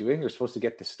supposed to be doing? You're supposed to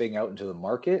get this thing out into the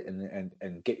market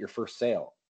and get your first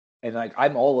sale. And like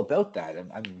I'm all about that.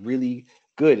 I'm really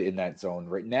good in that zone.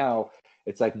 Right now,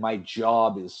 it's like my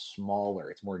job is smaller,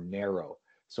 it's more narrow.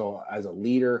 So as a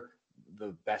leader,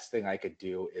 the best thing I could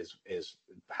do is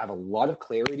have a lot of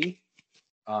clarity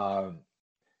um,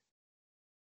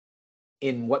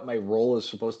 in what my role is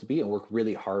supposed to be and work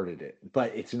really hard at it.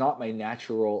 But it's not my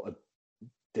natural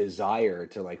desire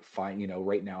to like find, you know,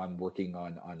 right now I'm working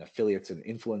on affiliates and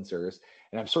influencers,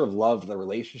 and I'm sort of love the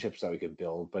relationships that we can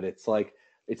build, but it's like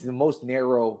it's the most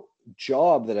narrow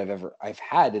job that I've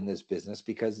had in this business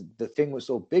because the thing was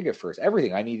so big at first.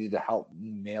 Everything I needed to help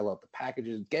mail out the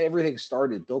packages, get everything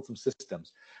started, build some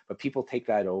systems, but people take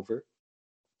that over.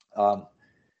 Um,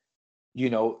 you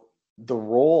know, the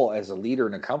role as a leader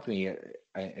in a company,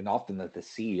 and often that the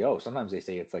CEO, sometimes they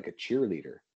say it's like a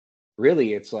cheerleader.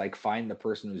 Really, it's like find the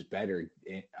person who's better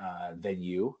than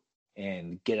you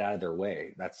and get out of their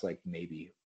way. That's like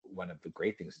maybe one of the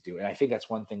great things to do. And I think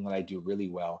that's one thing that I do really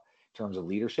well in terms of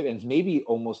leadership. And it's maybe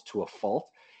almost to a fault.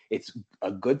 It's a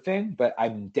good thing, but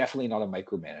I'm definitely not a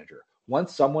micromanager.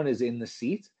 Once someone is in the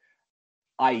seat,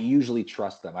 I usually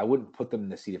trust them. I wouldn't put them in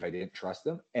the seat if I didn't trust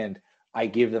them. And I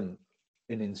give them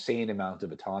an insane amount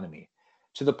of autonomy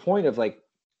to the point of like,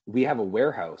 we have a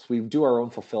warehouse, we do our own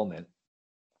fulfillment,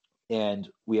 and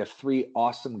we have three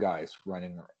awesome guys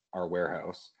running our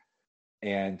warehouse.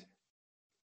 And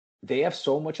they have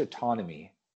so much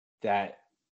autonomy that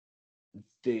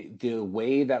the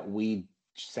way that we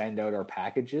send out our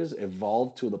packages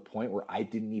evolved to the point where I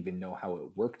didn't even know how it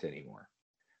worked anymore.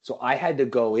 So I had to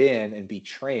go in and be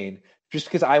trained just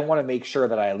because I want to make sure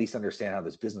that I at least understand how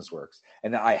this business works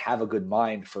and that I have a good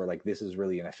mind for like this is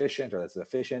really inefficient or that's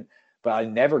efficient. But I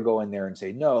never go in there and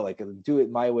say no, like do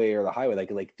it my way or the highway.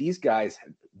 Like these guys,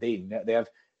 they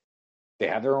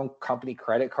have their own company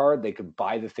credit card. They can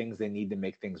buy the things they need to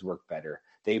make things work better.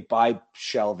 They buy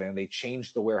shelving. They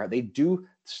change the warehouse. They do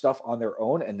stuff on their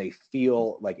own, and they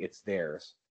feel like it's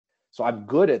theirs. So I'm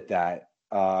good at that.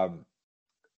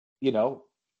 You know,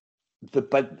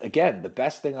 but again, the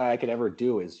best thing I could ever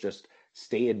do is just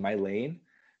stay in my lane,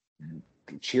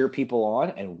 cheer people on,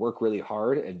 and work really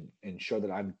hard, and show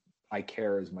that I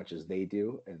care as much as they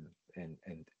do, and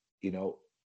you know,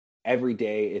 every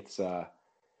day it's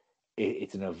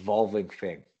an evolving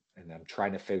thing, and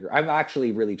I'm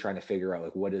actually really trying to figure out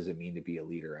like what does it mean to be a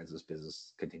leader as this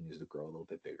business continues to grow a little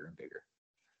bit bigger and bigger.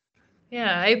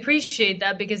 Yeah, I appreciate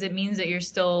that because it means that you're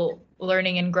still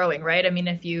learning and growing, right? I mean,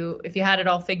 if you had it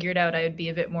all figured out, I would be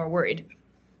a bit more worried.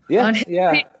 Yeah, Honestly,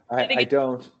 yeah. I think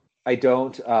I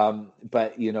don't.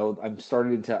 But you know, I'm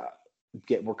starting to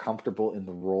get more comfortable in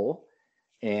the role,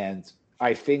 and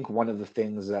I think one of the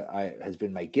things that I has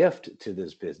been my gift to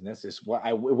this business is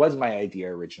it was my idea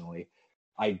originally.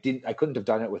 I couldn't have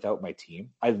done it without my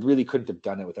team. I really couldn't have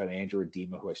done it without Andrew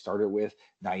Adema, who I started with,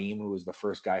 Naeem, who was the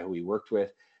first guy who we worked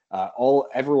with.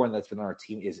 Everyone that's been on our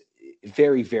team is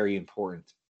very, very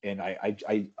important. And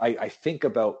I think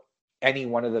about any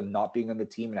one of them not being on the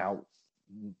team and how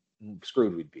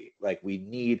screwed we'd be. Like, we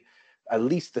need at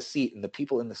least the seat, and the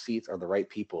people in the seats are the right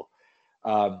people.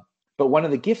 But one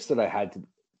of the gifts that I had to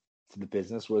the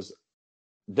business was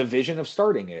the vision of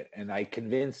starting it. And I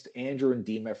convinced Andrew and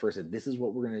Deem at first that this is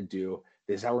what we're going to do.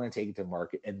 This is how we're going to take it to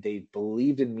market. And they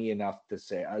believed in me enough to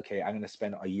say, okay, I'm going to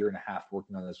spend a year and a half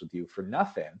working on this with you for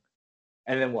nothing.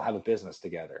 And then we'll have a business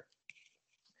together.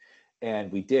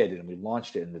 And we did, and we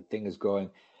launched it, and the thing is growing.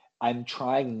 I'm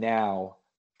trying now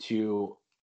to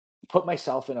put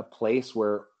myself in a place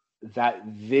where that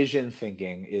vision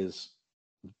thinking is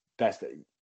best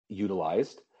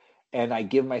utilized, and I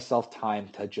give myself time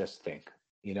to just think.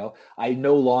 I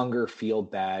no longer feel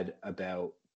bad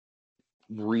about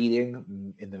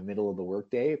reading in the middle of the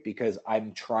workday because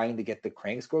I'm trying to get the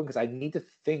cranks going, because I need to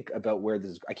think about where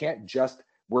this is. I can't just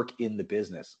work in the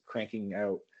business, cranking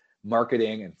out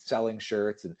marketing and selling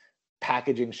shirts and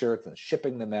packaging shirts and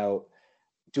shipping them out,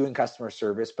 doing customer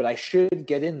service, but I should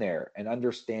get in there and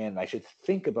understand. I should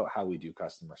think about how we do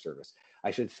customer service.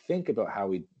 I should think about how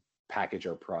we package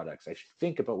our products. I should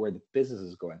think about where the business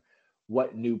is going,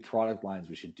 what new product lines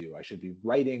we should do. I should be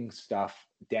writing stuff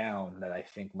down that I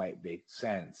think might make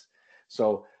sense.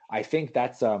 So I think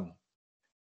that's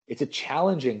it's a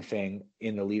challenging thing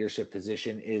in the leadership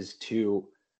position, is to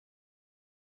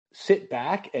sit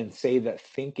back and say that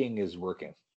thinking is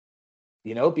working,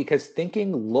 because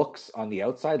thinking looks on the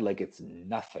outside like it's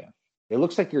nothing. It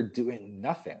looks like you're doing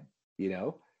nothing,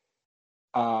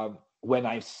 when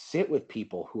I sit with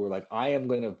people who are like, I am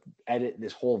going to edit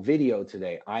this whole video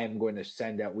today. I am going to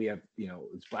send out, we have,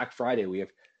 it's Black Friday. We have,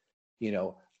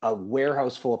 a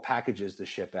warehouse full of packages to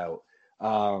ship out.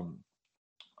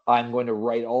 I'm going to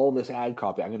write all this ad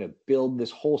copy. I'm going to build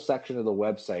this whole section of the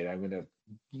website. I'm going to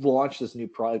launch this new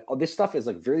product. All this stuff is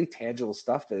like very tangible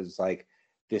stuff that is like,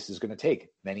 this is going to take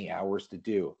many hours to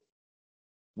do.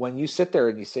 When you sit there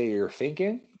and you say you're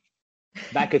thinking,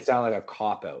 that could sound like a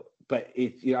cop-out. But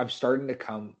I'm starting to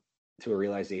come to a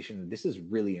realization this is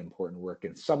really important work,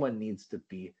 and someone needs to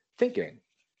be thinking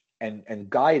and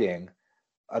guiding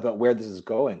about where this is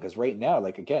going. Because right now,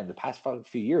 like, again, the past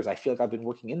few years, I feel like I've been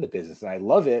working in the business and I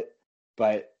love it,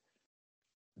 but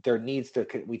we need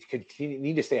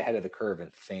to stay ahead of the curve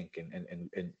and think,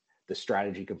 and the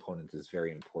strategy component is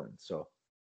very important. So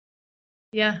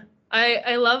yeah,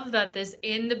 I love that this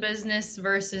in the business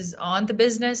versus on the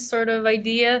business sort of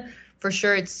idea. For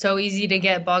sure, it's so easy to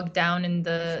get bogged down in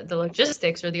the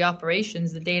logistics or the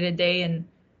operations, the day to day, and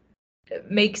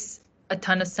it makes a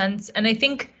ton of sense. And I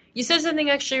think you said something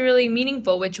actually really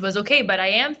meaningful, which was, okay, but I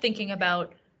am thinking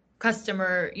about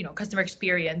customer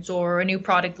experience or a new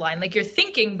product line. Like, you're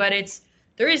thinking, but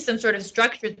there is some sort of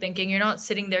structured thinking. You're not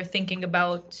sitting there thinking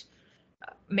about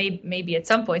maybe at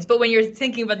some points, but when you're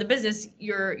thinking about the business,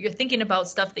 you're thinking about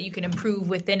stuff that you can improve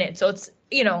within it. So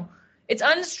it's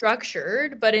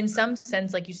unstructured, but in some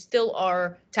sense, like, you still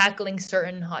are tackling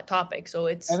certain hot topics. So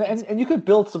it's you could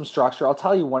build some structure. I'll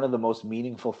tell you, one of the most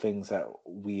meaningful things that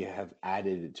we have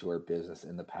added to our business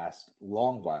in the past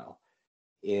long while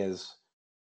is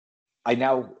I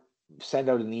now send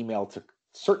out an email to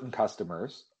certain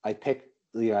customers. I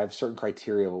have certain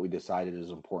criteria of what we decided is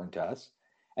important to us.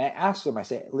 And I ask them, I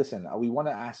say, listen, we want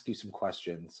to ask you some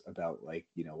questions about, like,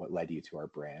 what led you to our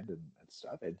brand and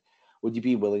stuff. And would you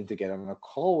be willing to get on a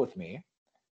call with me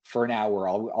for an hour?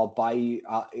 I'll buy you,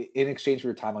 in exchange for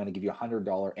your time, I'm going to give you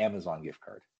 $100 Amazon gift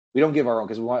card. We don't give our own,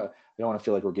 because I don't want to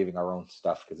feel like we're giving our own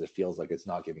stuff, because it feels like it's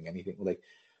not giving anything. Like,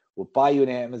 we'll buy you an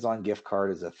Amazon gift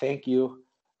card as a thank you.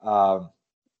 Can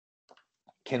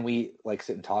we, like,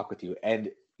 sit and talk with you? And,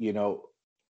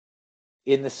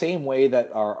 in the same way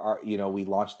that our we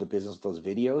launched the business with those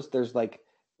videos, there's, like,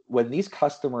 when these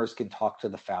customers can talk to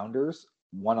the founders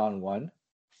one-on-one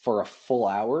for a full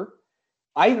hour,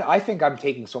 I think I'm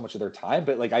taking so much of their time,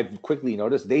 but, like, I've quickly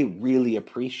noticed they really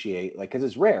appreciate, like, because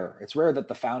it's rare that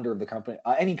the founder of the company,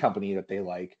 any company that they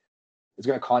like, is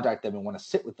going to contact them and want to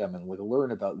sit with them and, like,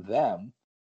 learn about them.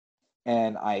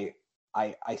 And I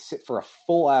sit for a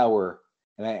full hour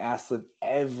and I ask them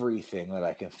everything that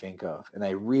I can think of, and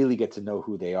I really get to know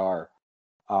who they are.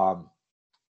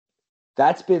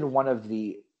 That's been one of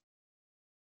the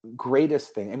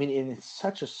greatest thing. I mean, and it's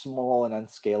such a small and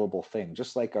unscalable thing,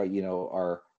 just like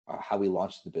our how we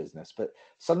launched the business. But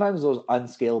sometimes those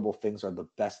unscalable things are the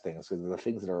best things, because they're the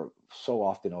things that are so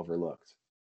often overlooked.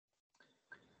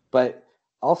 But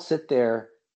I'll sit there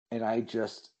and I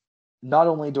just, not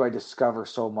only do I discover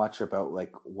so much about,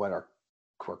 like, what our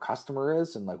core customer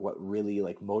is and, like, what really,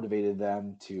 like, motivated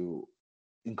them to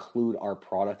include our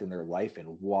product in their life and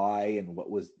why and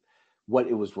what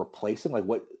it was replacing. Like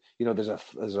what,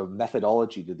 there's a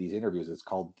methodology to these interviews. It's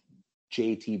called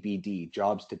JTBD,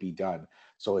 jobs to be done.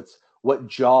 So it's what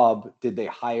job did they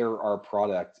hire our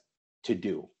product to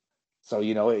do? So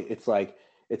it's like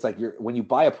you're when you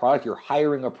buy a product, you're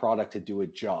hiring a product to do a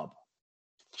job.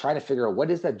 Trying to figure out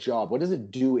what is that job, what does it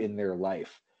do in their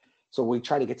life. So we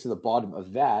try to get to the bottom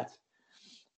of that.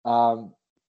 Not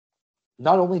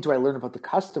only do I learn about the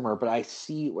customer, but I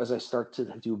see as I start to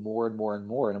do more and more and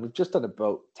more, and we've just done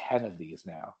about 10 of these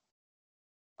now.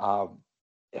 I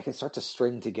can start to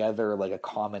string together like a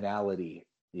commonality,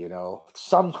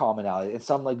 some commonality and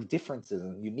some like differences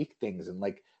and unique things. And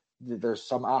like there's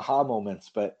some aha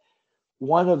moments, but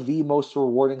one of the most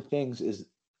rewarding things is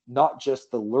not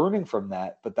just the learning from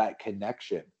that, but that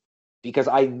connection. Because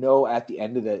I know at the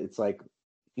end of it, it's like,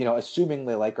 assuming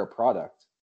they like our product,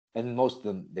 and most of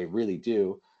them, they really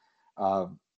do. I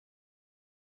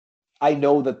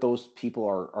know that those people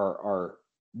are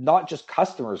not just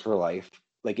customers for life,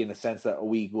 like in the sense that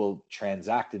we will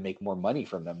transact and make more money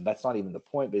from them. That's not even the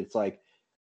point, but it's like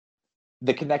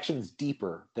the connection's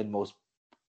deeper than most.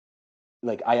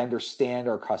 Like I understand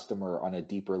our customer on a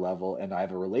deeper level, and I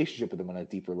have a relationship with them on a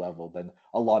deeper level than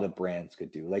a lot of brands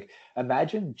could do. Like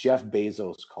imagine Jeff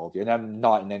Bezos called you, and I'm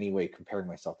not in any way comparing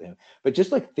myself to him, but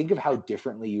just like think of how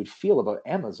differently you'd feel about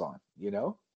Amazon.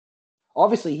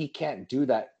 Obviously he can't do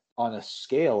that on a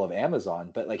scale of Amazon,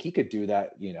 but like he could do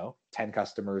that, 10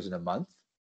 customers in a month,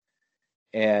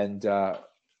 and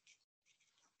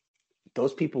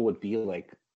those people would be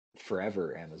like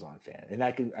forever Amazon fan, and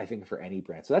that could, I think, for any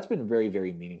brand. So that's been very,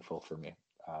 very meaningful for me.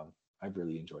 I've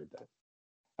really enjoyed that.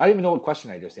 I don't even know what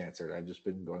question I just answered. I've just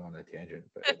been going on a tangent.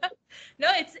 But No,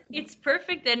 it's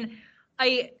perfect, and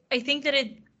I think that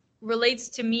it relates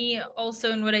to me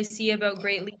also in what I see about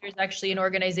great leaders actually in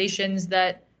organizations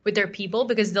that with their people,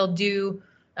 because they'll do.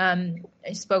 I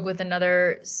spoke with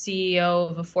another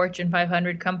CEO of a Fortune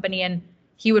 500 company, and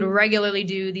he would regularly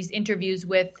do these interviews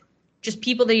with just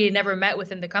people that he had never met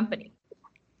within the company.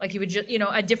 Like he would just,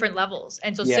 at different levels.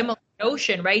 And so similar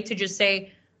notion, right? To just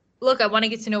say, look, I want to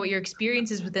get to know what your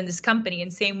experience is within this company.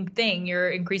 And same thing, you're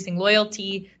increasing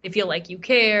loyalty. They feel like you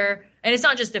care. And it's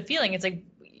not just a feeling. It's like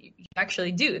you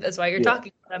actually do. That's why you're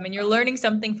talking to them and you're learning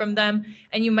something from them.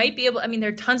 And you might be able, there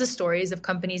are tons of stories of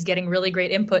companies getting really great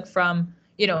input from,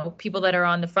 people that are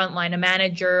on the front line, a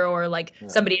manager or like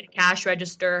somebody at a cash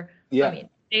register. Yeah.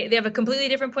 They have a completely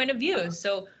different point of view.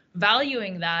 So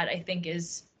valuing that, I think,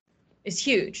 is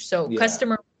huge. So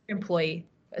customer, employee,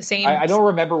 same. I don't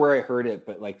remember where I heard it,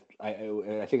 but like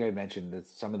I think I mentioned that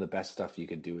some of the best stuff you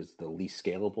could do is the least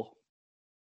scalable.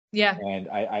 Yeah. And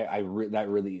that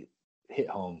really hit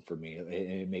home for me.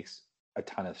 It makes a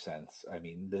ton of sense. I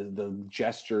mean, the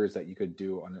gestures that you could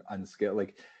do on unscale,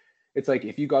 like it's like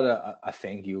if you got a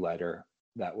thank you letter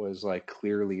that was like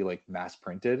clearly like mass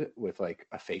printed with like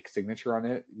a fake signature on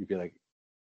it, you'd be like,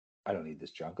 I don't need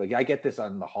this junk. Like I get this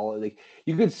on the holiday. Like,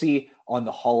 you could see on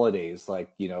the holidays, like,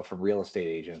 from real estate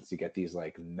agents, you get these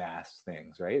like mass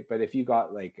things, right? But if you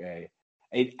got like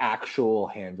an actual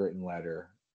handwritten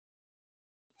letter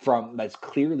that's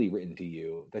clearly written to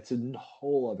you, that's a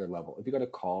whole other level. If you got a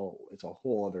call, it's a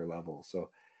whole other level. So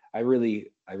I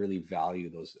really value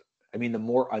those. I mean, the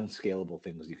more unscalable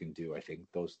things you can do, I think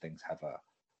those things have a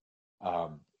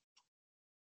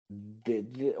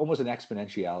almost an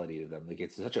exponentiality to them. Like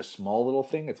it's such a small little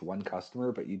thing. It's one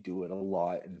customer, but you do it a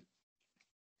lot, and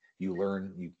you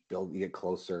learn, you build, you get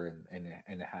closer, and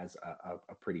it has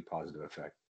a pretty positive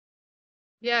effect.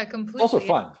 Yeah, completely. It's also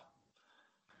fun.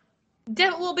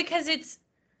 Well, because it's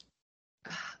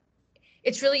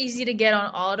really easy to get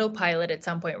on autopilot at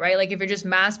some point, right? Like if you're just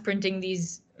mass printing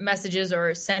these messages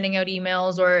or sending out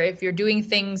emails, or if you're doing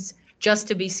things just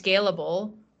to be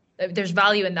scalable, there's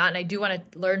value in that. And I do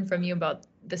want to learn from you about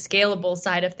the scalable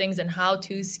side of things and how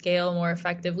to scale more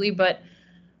effectively. But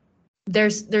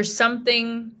there's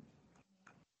something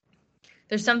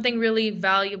really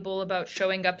valuable about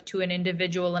showing up to an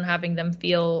individual and having them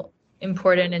feel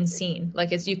important and seen. Like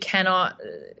you can't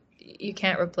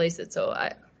replace it. So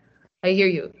I hear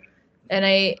you. And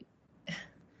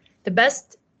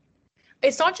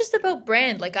it's not just about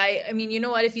brand. Like I mean, you know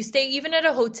what, if you stay even at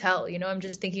a hotel, I'm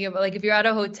just thinking about like if you're at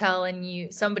a hotel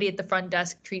and somebody at the front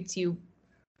desk treats you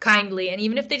kindly, and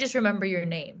even if they just remember your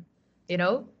name,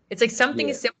 it's like something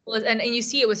as simple as, and you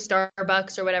see it with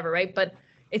Starbucks or whatever, right? But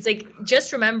it's like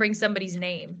just remembering somebody's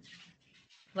name,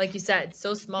 like you said,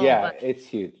 so small. Yeah, but it's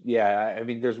huge. Yeah, I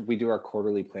mean, we do our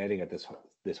quarterly planning at this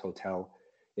hotel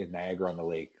in Niagara on the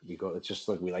Lake. It's just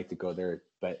like we like to go there,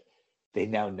 but they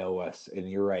now know us. And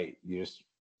you're right.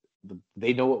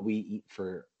 they know what we eat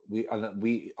for. On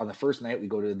the first night we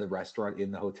go to the restaurant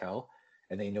in the hotel,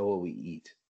 and they know what we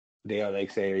eat. They are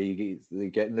like say, are you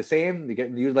getting the same? They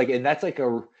getting you like, and that's like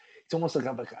it's almost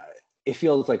like it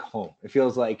feels like home. It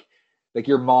feels like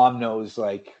your mom knows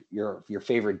like your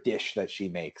favorite dish that she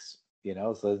makes.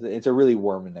 So it's a really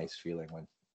warm and nice feeling when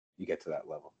you get to that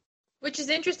level. Which is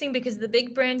interesting because the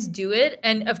big brands do it,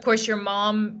 and of course your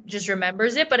mom just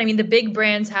remembers it. But I mean, the big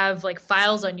brands have like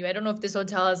files on you. I don't know if this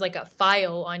hotel has like a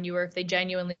file on you or if they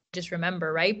genuinely just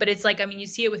remember, right? But it's like, I mean, you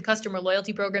see it with customer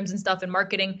loyalty programs and stuff and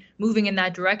marketing moving in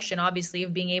that direction, obviously,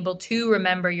 of being able to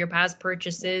remember your past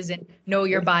purchases and know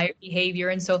your buyer behavior.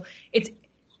 And so it's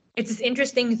this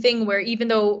interesting thing where even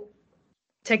though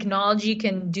technology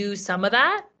can do some of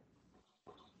that,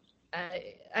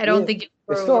 I don't Yeah, think it's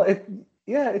for still it.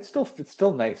 Yeah, it's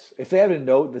still nice. If they had a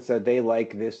note that said they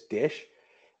like this dish,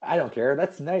 I don't care.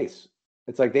 That's nice.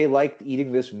 It's like they liked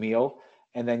eating this meal,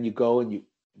 and then you go and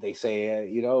they say,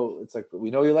 it's like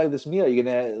we know you like this meal. You're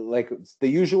gonna like it's the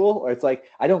usual, or it's like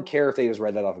I don't care if they just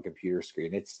read that off a computer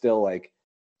screen. It's still like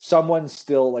someone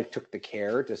still like took the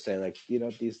care to say like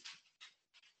these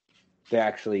they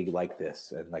actually like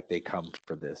this and like they come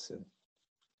for this and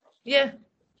yeah.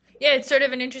 Yeah, it's sort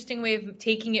of an interesting way of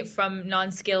taking it from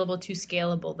non-scalable to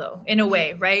scalable, though, in a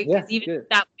way, right? yeah, Because even if good,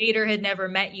 that waiter had never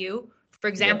met you, for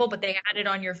yeah, example, but they had it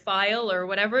on your file or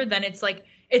whatever, then it's like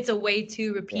it's a way to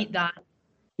yeah. repeat that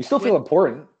You still with feel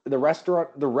important. The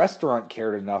restaurant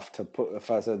cared enough to put if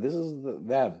I said this is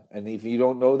them, and if you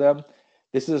don't know them,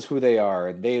 this is who they are,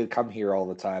 and they come here all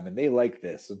the time, and they like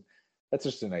this, and that's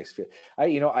just a nice feel. I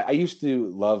used to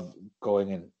love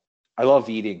going and I love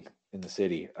eating in the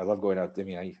city. I love going out. I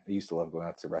mean, I used to love going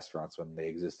out to restaurants when they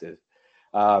existed,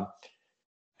 um,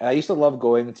 and I used to love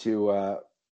going to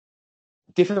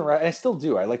I still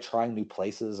do. I like trying new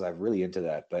places. I'm really into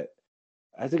that, but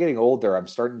as I'm getting older, I'm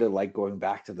starting to like going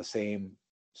back to the same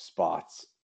spots.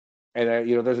 And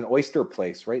there's an oyster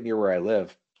place right near where I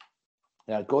live,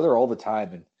 and I go there all the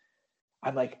time. And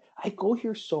I'm like, I go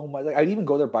here so much. Like, I'd even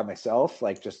go there by myself.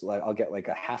 Like, just like I'll get like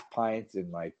a half pint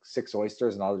and like 6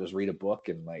 oysters, and I'll just read a book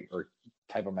and like or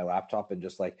type on my laptop and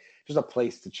just a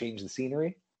place to change the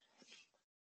scenery.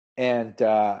 And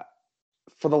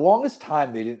for the longest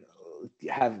time, they didn't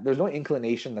have. There's no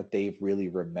inclination that they've really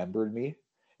remembered me.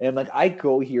 And I'm like, I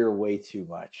go here way too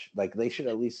much. Like they should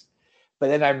at least. But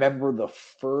then I remember the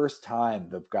first time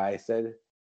the guy said,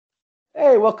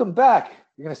 "Hey, welcome back.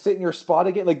 You're gonna sit in your spot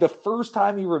again." Like the first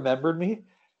time he remembered me,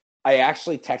 I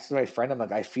actually texted my friend. I'm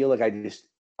like, I feel like I just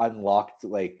unlocked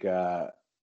like a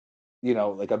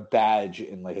badge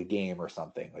in like a game or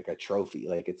something, like a trophy.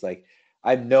 Like it's like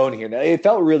I'm known here now. It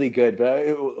felt really good, but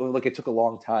it took a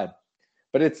long time.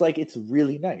 But it's like it's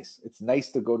really nice. It's nice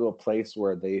to go to a place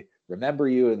where they remember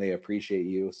you and they appreciate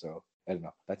you. So I don't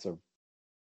know.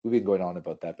 We've been going on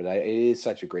about that, but it is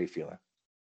such a great feeling.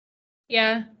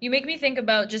 Yeah, you make me think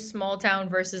about just small town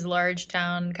versus large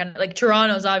town, kind of like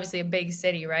Toronto's obviously a big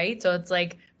city, right? So it's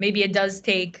like maybe it does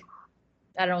take,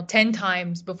 I don't know, 10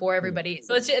 times before Hmm. everybody.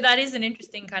 So that is an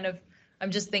interesting kind of, I'm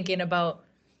just thinking about,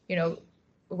 you know,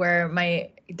 where my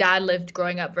dad lived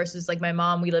growing up versus like my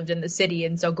mom, we lived in the city.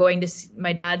 And so going to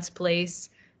my dad's place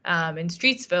in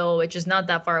Streetsville, which is not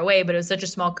that far away, but it was such a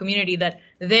small community that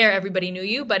there everybody knew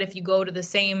you. But if you go to the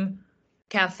same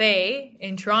cafe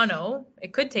in Toronto,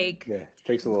 it could take. Yeah, it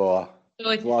takes a little while. So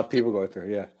There's a lot of people going through.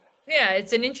 Yeah. yeah,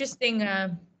 it's an interesting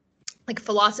like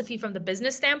philosophy from the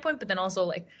business standpoint, but then also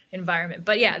like environment.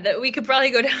 But yeah, that we could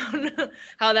probably go down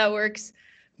how that works.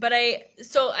 But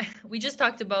we just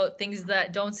talked about things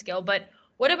that don't scale, but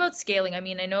what about scaling? I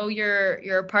mean, I know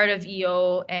you're a part of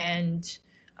EO and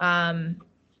um,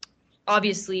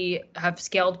 obviously have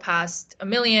scaled past 1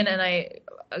 million. And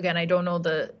I don't know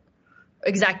the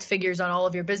exact figures on all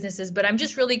of your businesses, but I'm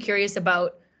just really curious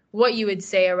about what you would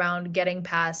say around getting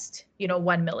past,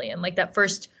 1 million, like that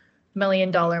first $1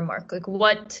 million mark. Like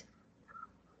what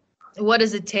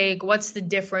does it take? What's the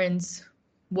difference?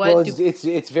 Well, What do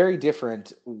it's very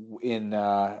different in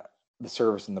the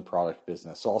service and the product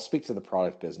business. So I'll speak to the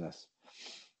product business.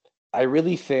 I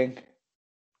really think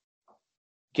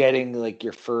getting like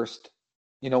your first,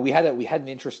 we had an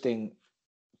interesting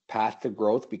path to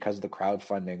growth because the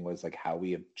crowdfunding was like how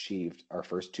we achieved our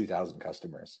first 2,000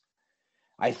 customers.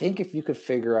 I think if you could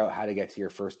figure out how to get to your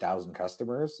first 1,000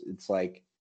 customers, it's like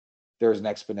there's an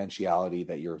exponentiality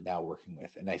that you're now working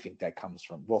with. And I think that comes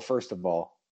from, well, first of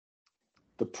all,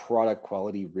 the product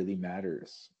quality really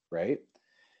matters, right?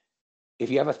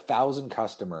 If you have 1,000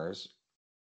 customers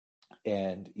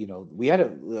and, we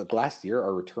had last year,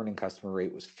 our returning customer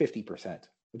rate was 50%,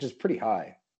 which is pretty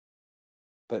high,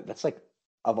 but that's like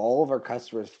of all of our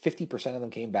customers, 50% of them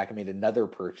came back and made another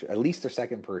purchase, at least their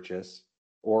second purchase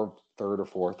or third or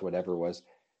fourth, whatever it was,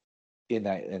 in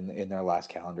their last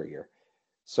calendar year.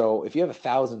 So if you have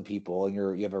 1,000 people and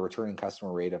you have a returning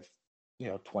customer rate of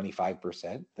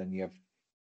 25%, then you have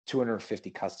 250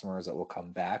 customers that will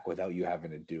come back without you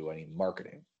having to do any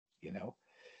marketing.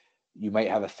 You might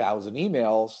have 1,000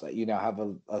 emails that you now have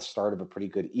a start of a pretty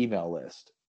good email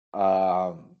list.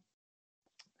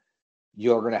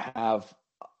 You're going to have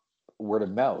word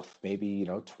of mouth. Maybe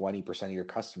 20% of your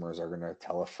customers are going to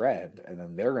tell a friend, and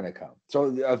then they're going to come. So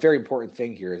a very important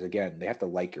thing here is, again, they have to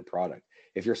like your product.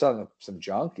 If you're selling some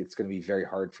junk, it's going to be very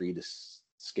hard for you to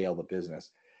scale the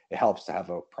business. It helps to have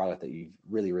a product that you've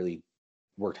really, really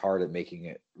worked hard at making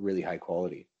it really high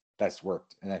quality. That's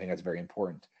worked, and I think that's very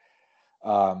important.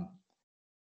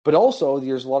 But also,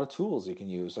 there's a lot of tools you can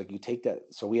use. Like you take that.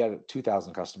 So we had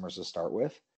 2,000 customers to start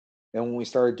with, and when we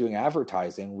started doing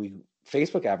advertising,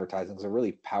 Facebook advertising is a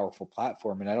really powerful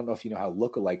platform. And I don't know if you know how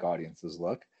lookalike audiences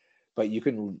look, but you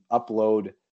can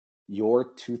upload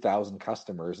your 2,000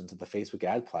 customers into the Facebook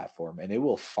ad platform, and it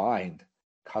will find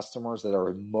customers that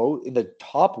are in the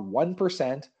top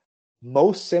 1%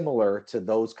 most similar to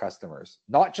those customers,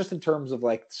 not just in terms of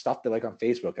like stuff they like on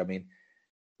Facebook. I mean,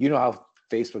 how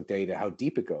Facebook data, how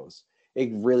deep it goes.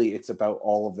 It's about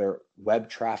all of their web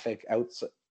traffic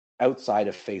outside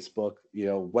of Facebook,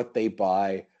 what they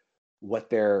buy, what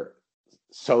their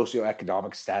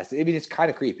socioeconomic status. I mean, it's kind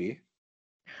of creepy.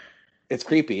 It's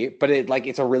creepy, but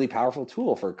it's a really powerful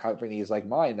tool for companies like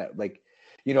mine that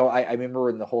I remember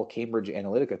when the whole Cambridge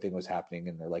Analytica thing was happening,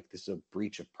 and they're like, this is a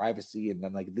breach of privacy. And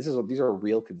then these are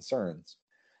real concerns.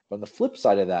 But on the flip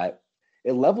side of that,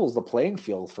 it levels the playing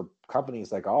field for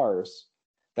companies like ours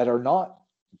that are not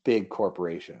big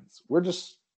corporations. We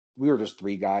were just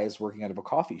three guys working out of a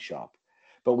coffee shop,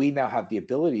 but we now have the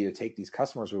ability to take these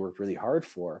customers we worked really hard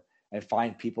for and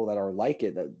find people that are like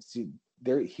it,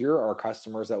 here are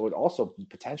customers that would also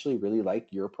potentially really like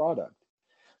your product.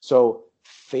 So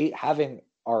having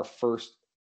our first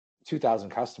 2,000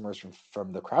 customers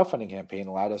from the crowdfunding campaign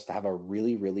allowed us to have a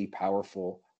really, really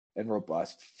powerful and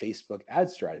robust Facebook ad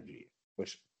strategy,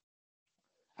 which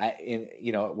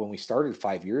when we started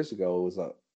 5 years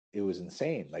ago, it was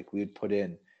insane. Like we would put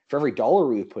in, for every dollar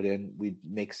we would put in, we'd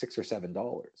make $6 or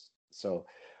 $7. So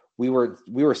we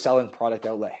were selling product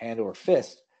outlet hand over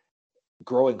fist,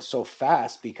 growing so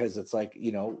fast because it's like,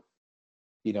 we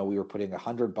were putting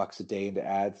 $100 a day into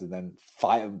ads, and then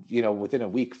within a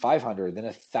week, 500, then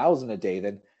 1,000 a day,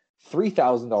 then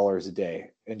 $3,000 a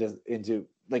day into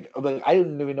like I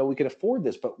didn't even know we could afford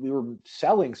this, but we were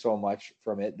selling so much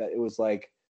from it that it was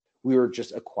like we were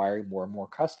just acquiring more and more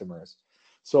customers.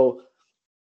 So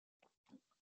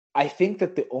I think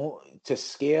that to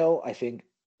scale,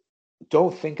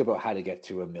 don't think about how to get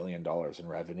to $1 million in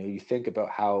revenue. You think about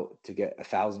how to get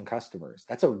 1,000 customers.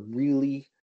 That's a really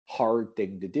hard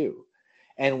thing to do.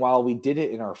 And while we did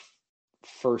it in our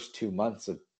first 2 months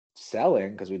of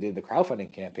selling, because we did the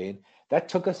crowdfunding campaign, that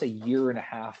took us 1.5 years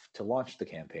to launch the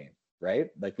campaign, right?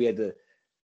 Like we had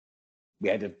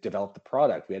to develop the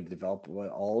product. We had to develop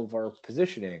all of our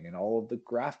positioning and all of the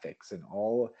graphics and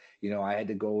all, I had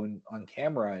to go on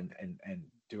camera and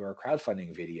do our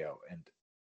crowdfunding video and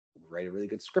write a really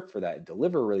good script for that and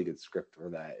deliver a really good script for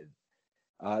that.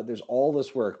 And, there's all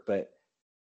this work, but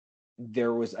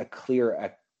there was a clear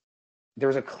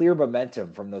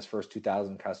momentum from those first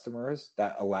 2,000 customers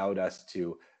that allowed us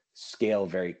to scale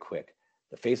very quick.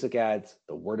 The Facebook ads,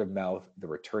 the word of mouth, the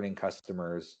returning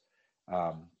customers,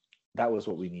 that was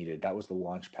what we needed. That was the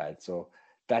launch pad. So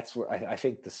that's where I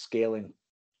think the scaling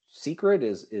secret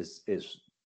is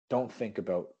don't think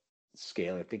about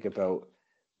scaling. Think about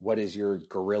what is your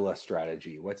guerrilla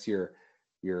strategy? What's your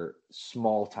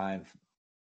small time,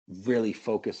 really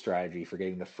focused strategy for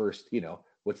getting the first,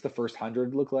 what's the first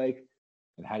 100 look like?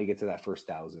 And how do you get to that first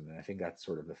 1,000? And I think that's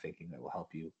sort of the thinking that will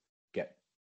help you get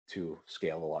to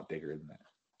scale a lot bigger than that.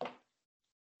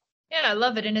 Yeah, I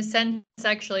love it. In a sense,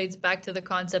 actually, it's back to the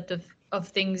concept of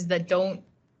things that don't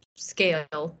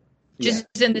scale. Just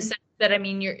in the sense that, I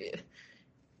mean,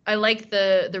 I like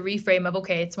the reframe of,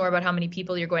 okay, it's more about how many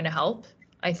people you're going to help.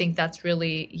 I think that's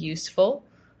really useful.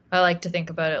 I like to think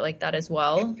about it like that as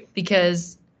well,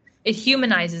 because it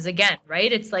humanizes again,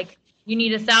 right? It's like you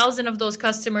need 1,000 of those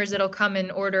customers that'll come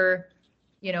and order,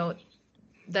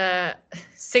 the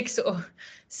six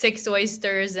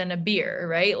oysters and a beer,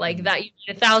 right? Like that, you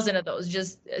need 1,000 of those,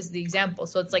 just as the example.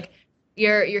 So it's like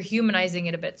you're humanizing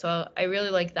it a bit. So I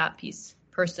really like that piece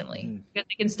personally, because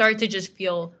it can start to just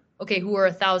feel, okay, who are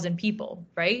 1,000 people,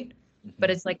 right? But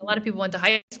Hmm. it's like a lot of people went to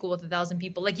high school with 1,000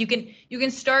 people. Like you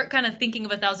can start kind of thinking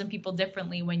of 1,000 people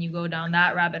differently when you go down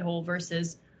that rabbit hole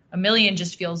versus a million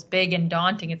just feels big and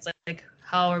daunting. It's like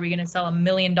how are we going to sell $1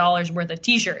 million worth of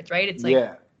t-shirts, right? It's like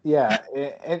Yeah, yeah,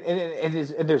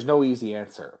 and there's no easy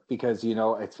answer because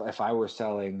it's if I were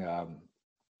selling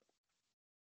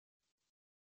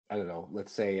I don't know,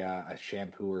 let's say a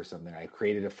shampoo or something. I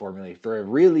created a formula for a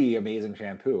really amazing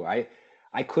shampoo.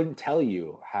 I couldn't tell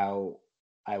you how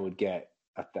I would get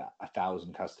a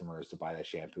thousand customers to buy that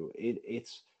shampoo.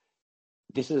 It's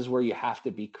this is where you have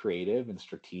to be creative and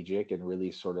strategic and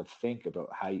really sort of think about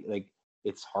how you like.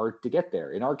 It's hard to get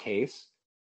there. In our case,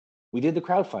 we did the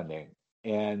crowdfunding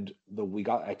and the we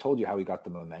got I told you how we got the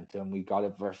momentum. We got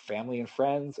it for our family and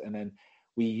friends, and then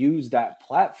we used that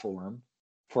platform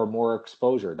for more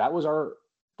exposure. That was our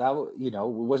it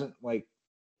wasn't like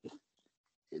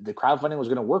the crowdfunding was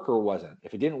going to work or it wasn't.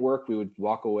 If it didn't work, we would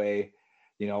walk away.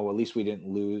 At least we didn't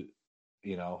lose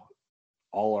you know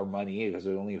all our money because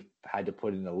we only had to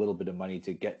put in a little bit of money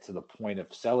to get to the point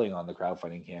of selling on the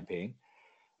crowdfunding campaign.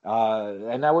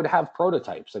 And I would have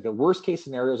prototypes. Like the worst case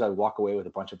scenarios, I'd walk away with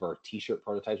a bunch of our t-shirt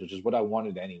prototypes, which is what I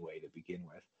wanted anyway to begin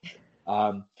with.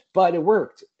 But it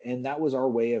worked, and that was our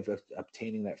way of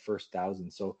obtaining that first thousand.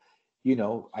 So,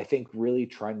 I think really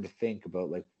trying to think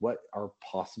about like what are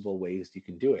possible ways you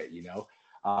can do it.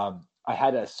 I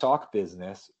had a sock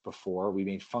business before. We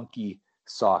made funky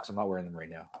socks. I'm not wearing them right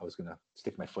now. I was gonna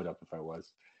stick my foot up if I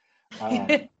was. Um,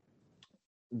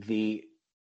 the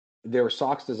There were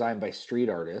socks designed by street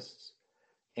artists,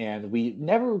 and we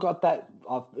never got that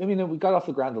off. I mean, we got off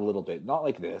the ground a little bit, not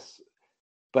like this,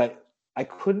 but I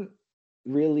couldn't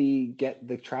really get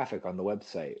the traffic on the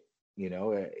website. We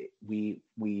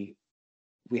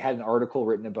had an article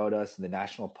written about us in the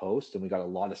National Post, and we got a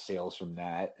lot of sales from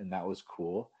that, and that was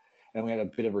cool. And we had a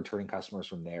bit of returning customers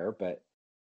from there, but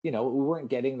we weren't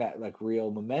getting that like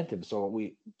real momentum. So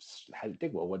we had to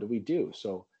think, well, what do we do?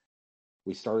 So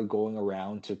we started going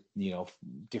around to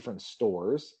different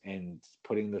stores and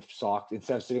putting the socks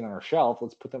instead of sitting on our shelf,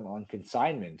 let's put them on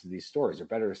consignment to these stores. They're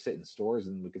better to sit in stores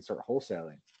and we can start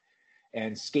wholesaling.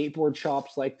 And skateboard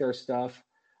shops like their stuff.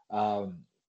 um,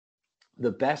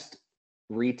 the best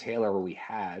retailer we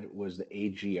had was the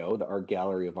AGO, the Art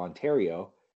Gallery of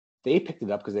Ontario. They picked it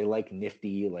up because they like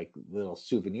nifty, like little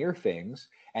souvenir things.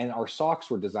 And our socks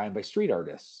were designed by street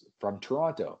artists from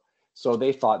Toronto. So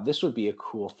they thought this would be a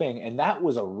cool thing. And that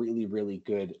was a really, really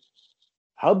good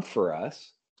hub for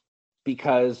us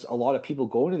because a lot of people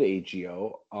going to the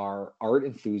AGO are art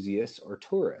enthusiasts or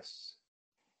tourists.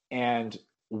 And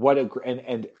what a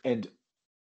and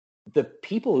the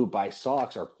people who buy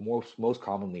socks are most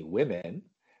commonly women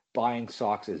buying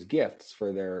socks as gifts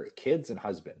for their kids and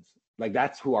husbands. Like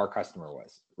that's who our customer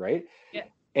was, right? yeah.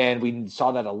 And we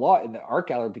saw that a lot in the art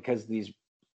gallery because these,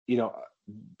 you know,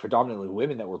 predominantly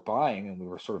women that were buying, and we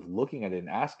were sort of looking at it and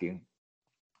asking,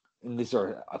 and these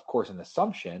are of course an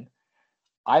assumption.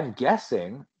 I'm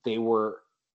guessing they were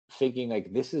thinking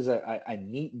like this is a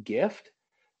neat gift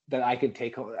that I could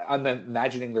take home. I'm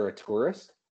imagining they're a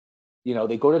tourist.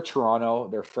 They go to Toronto,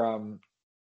 they're from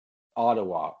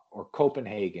Ottawa or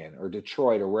Copenhagen or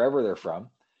Detroit or wherever they're from,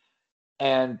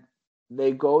 and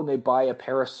they go and they buy a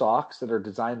pair of socks that are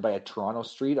designed by a Toronto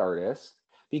street artist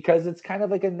because it's kind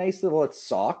of like a nice little it's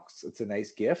socks, it's a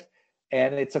nice gift,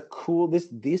 and it's a cool this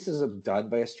is done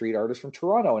by a street artist from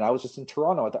Toronto, and I was just in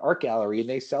Toronto at the art gallery and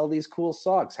they sell these cool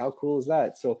socks. How cool is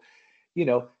that? So, you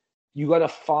know, you got to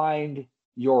find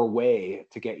your way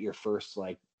to get your first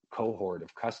like cohort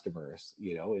of customers.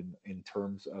 In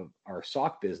terms of our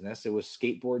sock business, it was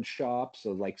skateboard shops,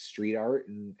 so like street art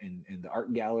and the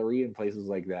art gallery and places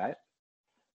like that.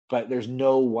 But there's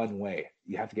no one way.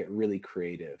 You have to get really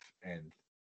creative, and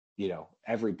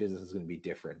every business is going to be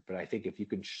different. But I think if you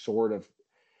can sort of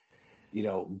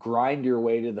grind your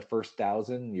way to the first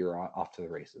thousand, you're off to the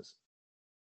races.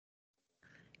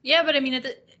 Yeah, but I mean,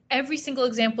 every single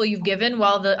example you've given,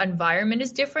 while the environment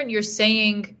is different, you're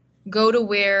saying go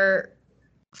to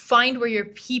find where your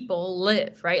people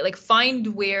live, right? Like find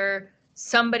where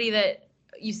somebody that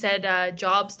you said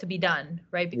jobs to be done,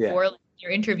 right? Yeah. Before like,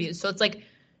 your interviews. So it's like,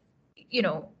 you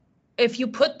know, if you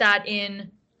put that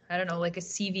in, I don't know, like a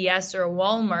CVS or a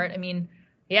Walmart, I mean,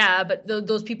 yeah, but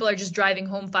those people are just driving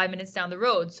home 5 minutes down the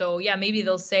road. So yeah, maybe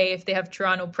they'll say if they have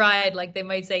Toronto pride, like they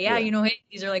might say, yeah, Yeah. hey,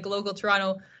 these are like local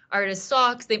Toronto artist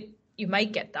socks. You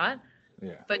might get that.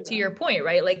 Yeah. But to your point,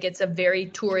 right? Like it's a very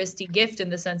touristy gift in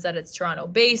the sense that it's Toronto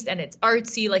based and it's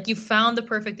artsy. Like you found the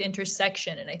perfect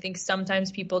intersection. And I think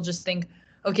sometimes people just think,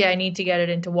 okay, I need to get it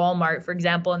into Walmart, for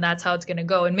example, and that's how it's going to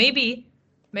go. And maybe,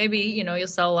 you'll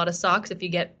sell a lot of socks if you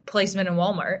get placement in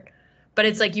Walmart. but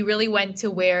it's like you really went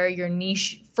to where your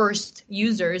niche first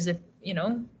users, if you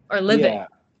know, are living, Yeah,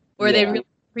 where they yeah, really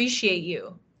appreciate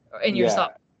you and your yeah.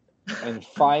 software. And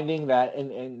finding that,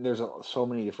 and there's so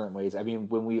many different ways. I mean,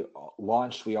 when we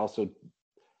launched, we also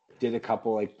did a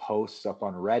couple like posts up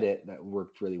on Reddit that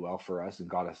worked really well for us and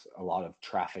got us a lot of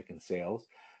traffic and sales,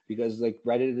 because like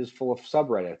Reddit is full of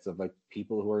subreddits of like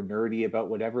people who are nerdy about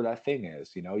whatever that thing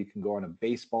is. You know, you can go on a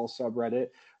baseball subreddit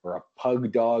or a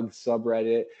pug dog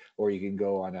subreddit, or you can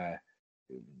go on a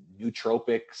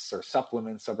nootropics or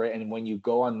supplements subreddit. And when you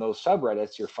go on those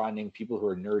subreddits, you're finding people who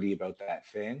are nerdy about that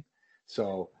thing.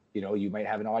 So, you know, you might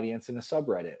have an audience in a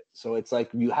subreddit. So it's like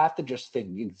you have to just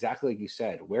think exactly like you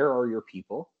said, where are your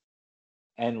people?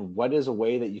 And what is a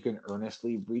way that you can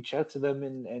earnestly reach out to them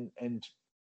and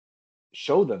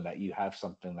show them that you have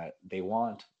something that they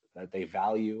want, that they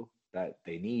value, that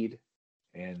they need.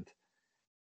 And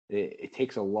it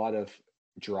takes a lot of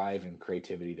drive and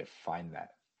creativity to find that.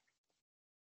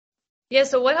 Yeah,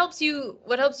 so what helps you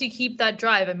keep that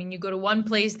drive? I mean, you go to one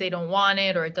place, they don't want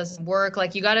it or it doesn't work.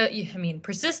 Like you gotta, I mean,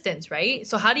 persistence, right?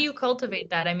 So how do you cultivate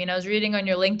that? I mean, I was reading on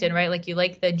your LinkedIn, right? Like you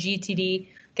like the GTD,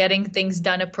 getting things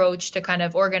done approach to kind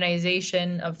of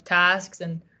organization of tasks,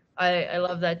 and I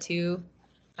love that too.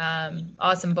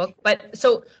 Awesome book. But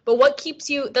what keeps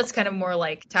you, that's kind of more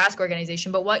like task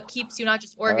organization, but what keeps you not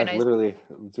just I've organized? literally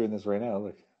doing this right now.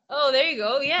 Like Oh, there you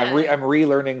go. Yeah. I'm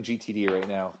relearning GTD right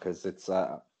now because it's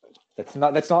that's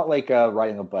not like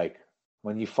riding a bike.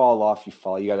 When you fall off, you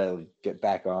fall. You gotta get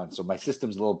back on. So my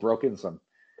system's a little broken, so I'm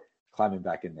climbing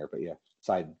back in there. But yeah,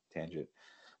 side tangent.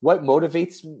 What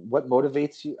motivates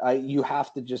you? You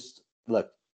have to just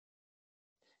look.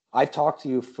 I've talked to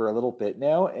you for a little bit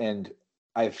now, and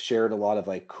I've shared a lot of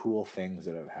like cool things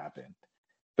that have happened.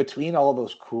 Between all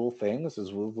those cool things, there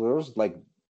was like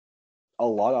a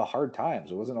lot of hard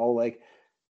times. It wasn't all like,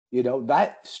 you know,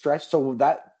 that stretch. So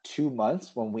that 2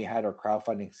 months when we had our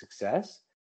crowdfunding success,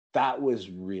 that was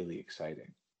really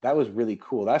exciting. That was really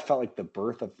cool. That felt like the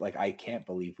birth of like, I can't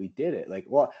believe we did it. Like,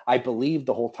 well, I believed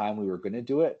the whole time we were going to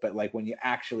do it, but like when it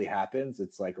actually happens,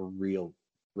 it's like a real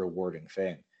rewarding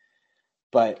thing.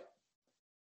 But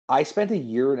I spent a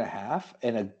year and a half,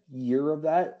 and a year of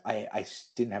that, I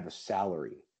didn't have a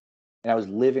salary, and I was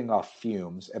living off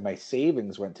fumes, and my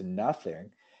savings went to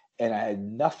nothing, and I had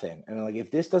nothing. And I'm like, if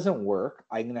this doesn't work,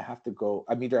 I'm gonna have to go.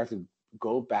 I'm either have to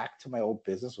go back to my old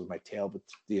business with my tail,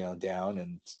 you know, down,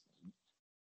 and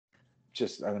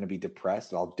just I'm gonna be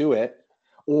depressed. And I'll do it,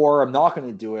 or I'm not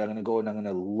gonna do it. I'm gonna go and I'm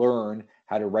gonna learn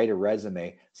how to write a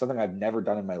resume, something I've never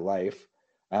done in my life,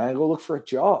 and I'm gonna go look for a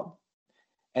job.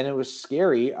 And it was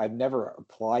scary. I've never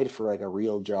applied for like a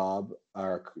real job,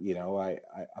 or you know,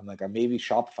 I'm like, maybe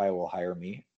Shopify will hire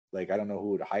me. Like I don't know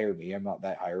who would hire me. I'm not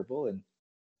that hireable,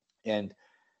 and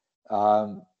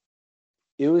um,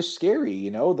 it was scary. You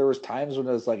know, there was times when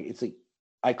I was like, it's like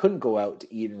I couldn't go out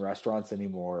to eat in restaurants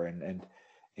anymore, and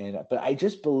but I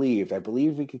just believed. I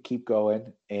believed we could keep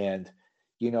going, and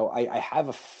you know, I have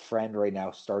a friend right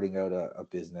now starting out a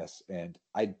business, and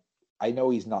I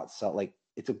know he's not sell like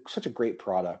it's such a great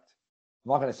product. I'm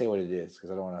not going to say what it is because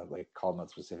I don't want to like call him out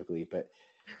specifically, but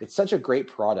it's such a great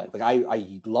product. Like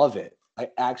I love it. I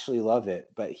actually love it,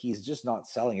 but he's just not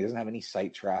selling. He doesn't have any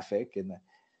site traffic,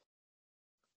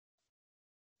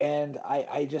 and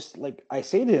I just like I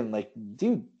say to him like,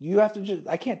 dude, you have to just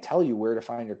I can't tell you where to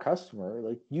find your customer.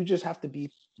 Like you just have to be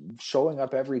showing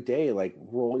up every day, like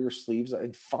roll your sleeves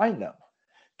and find them.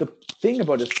 The thing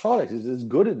about his product is it's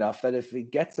good enough that if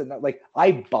it gets enough, like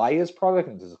I buy his product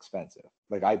and it's expensive.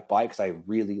 Like I buy because I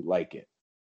really like it.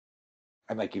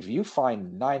 I'm like, if you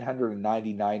find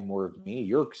 999 more of me,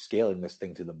 you're scaling this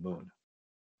thing to the moon.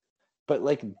 But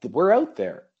like we're out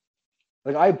there.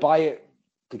 Like I buy it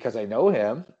because I know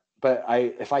him, but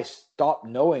I if I stopped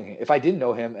knowing him, if I didn't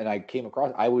know him and I came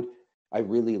across, I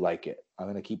really like it. I'm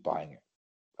gonna keep buying it.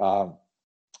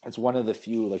 It's one of the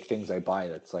few like things I buy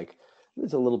that's like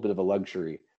it's a little bit of a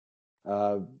luxury.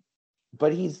 Uh,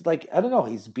 but he's like, I don't know,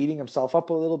 he's beating himself up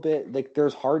a little bit. Like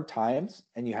there's hard times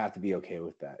and you have to be okay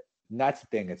with that. And that's the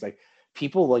thing. It's like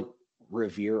people like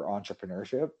revere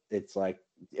entrepreneurship. It's like,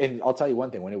 and I'll tell you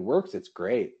one thing, when it works, it's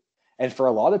great. And for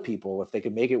a lot of people, if they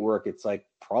can make it work, it's like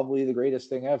probably the greatest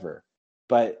thing ever.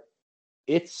 But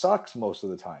it sucks most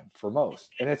of the time for most.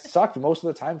 And it sucked most of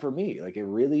the time for me. Like it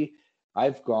really,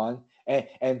 I've gone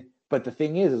and but the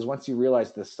thing is once you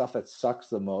realize the stuff that sucks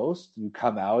the most, you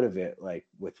come out of it like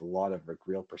with a lot of like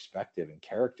real perspective and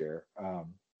character.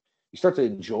 You start to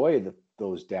enjoy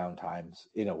those down times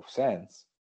in a sense.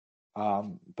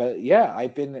 But yeah,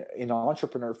 I've been an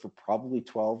entrepreneur for probably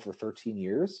 12 or 13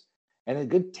 years, and a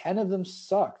good 10 of them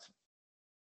sucked.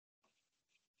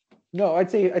 No,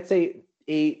 I'd say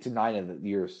 8 to 9 of the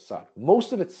years sucked.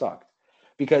 Most of it sucked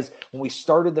because when we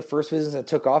started the first business and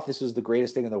took off, this was the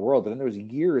greatest thing in the world. And then there was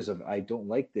years of I don't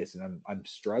like this and I'm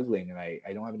struggling and I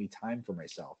don't have any time for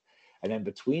myself. And then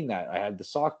between that, I had the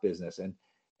sock business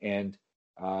and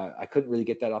I couldn't really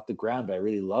get that off the ground, but I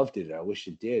really loved it. I wish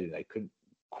it did, and I couldn't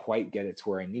quite get it to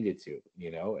where I needed to.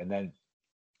 And then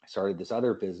I started this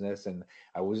other business and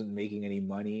I wasn't making any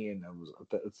money and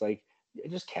it's like I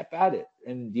just kept at it.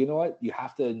 And you know what? You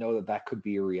have to know that that could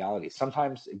be a reality.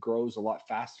 Sometimes it grows a lot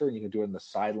faster and you can do it on the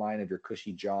sideline of your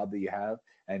cushy job that you have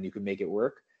and you can make it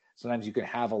work. Sometimes you can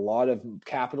have a lot of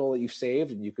capital that you've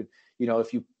saved and you could,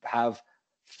 if you have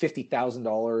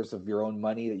 $50,000 of your own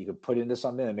money that you could put into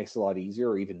something that makes it a lot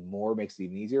easier, or even more makes it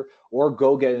even easier, or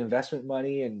go get investment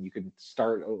money and you can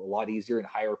start a lot easier and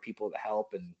hire people to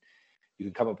help and you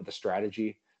can come up with a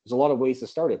strategy. There's a lot of ways to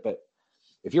start it, but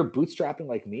if you're bootstrapping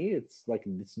like me, it's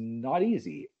not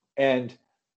easy. And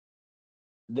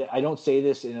I don't say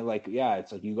this in like, yeah,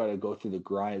 it's like you got to go through the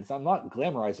grind. I'm not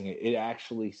glamorizing it. It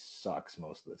actually sucks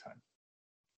most of the time,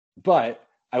 but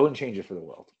I wouldn't change it for the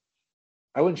world.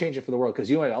 I wouldn't change it for the world because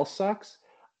you know what else sucks?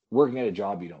 Working at a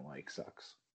job you don't like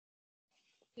sucks.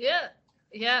 Yeah,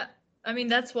 yeah. I mean,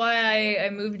 that's why I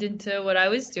moved into what I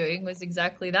was doing was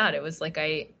exactly that. It was like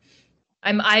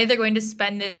I'm either going to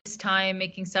spend this time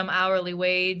making some hourly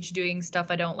wage doing stuff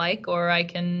I don't like, or I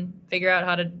can figure out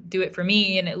how to do it for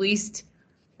me. And at least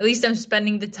I'm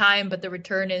spending the time, but the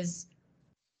return is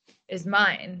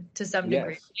mine to some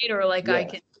degree, Yes. right? Or like I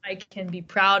Yes. can be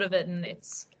proud of it, and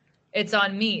it's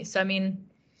on me. So I mean,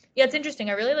 yeah, it's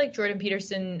interesting. I really like Jordan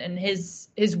Peterson and his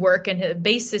work and the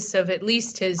basis of at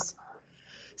least his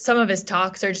some of his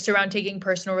talks are just around taking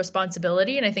personal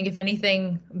responsibility. And I think if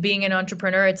anything, being an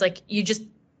entrepreneur, it's like you just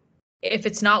if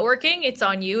it's not working, it's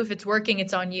on you. If it's working,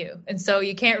 it's on you. And so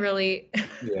you can't really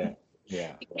Yeah.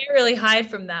 Yeah. you can't really hide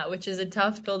from that, which is a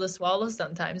tough pill to swallow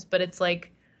sometimes. But it's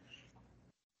like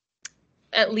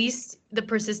at least the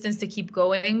persistence to keep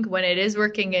going when it is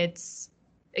working, it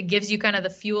gives you kind of the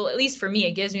fuel. At least for me,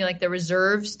 it gives me like the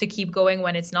reserves to keep going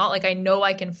when it's not. Like I know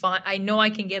I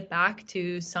can get back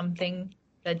to something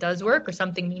that does work or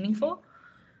something meaningful.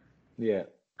 Yeah.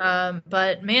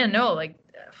 But man, no, like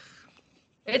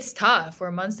it's tough.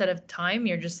 For months at a time,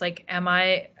 you're just like, how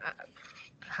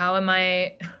am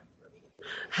I,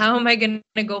 how am I going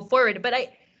to go forward? But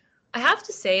I have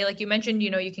to say, like you mentioned,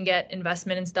 you can get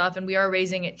investment and stuff, and we are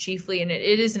raising it chiefly, and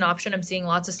it is an option. I'm seeing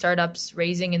lots of startups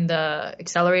raising in the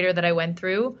accelerator that I went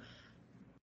through.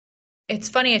 It's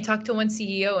funny. I talked to one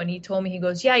CEO, and he told me, he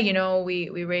goes, "Yeah, we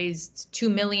raised 2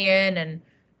 million, and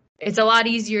it's a lot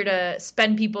easier to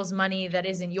spend people's money that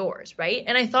isn't yours, right?"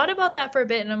 And I thought about that for a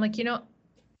bit, and I'm like,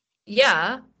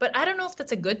 yeah, but I don't know if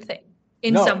that's a good thing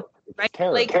in some, No, it's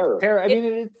right? Like, terrible. I it,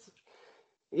 mean,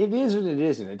 it is and it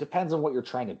isn't. It depends on what you're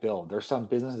trying to build. There's some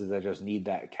businesses that just need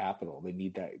that capital. They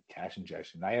need that cash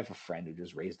injection. I have a friend who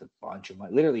just raised a bunch of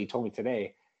money. Literally, he told me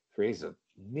today, he raised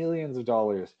millions of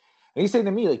dollars. And he's saying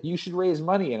to me, like, you should raise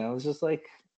money. And I was just like,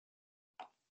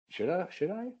 should I?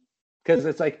 Should I? Because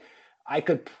it's like I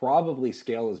could probably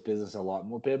scale his business a lot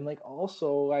more, but I'm like,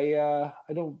 also I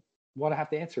don't want to have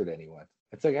to answer to anyone.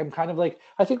 It's like I'm kind of like,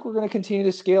 I think we're gonna continue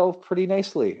to scale pretty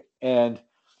nicely. And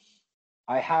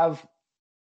I have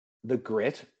the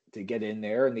grit to get in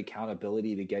there and the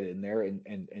accountability to get in there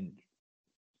and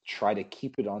try to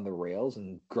keep it on the rails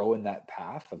and grow in that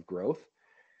path of growth.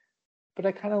 But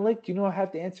I kind of like, I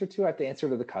have to answer to? I have to answer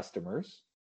to the customers.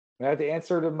 I have to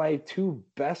answer to my two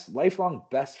lifelong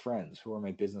best friends who are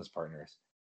my business partners.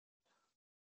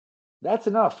 That's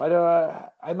enough.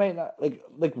 I might not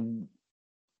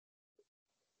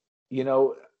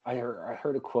I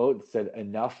heard a quote that said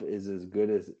enough is as good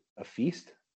as a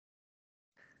feast.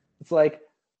 It's like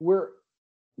we're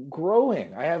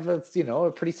growing. I have a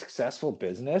pretty successful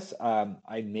business.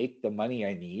 I make the money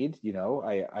I need.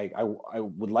 I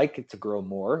would like it to grow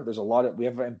more. We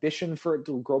have ambition for it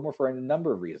to grow more for a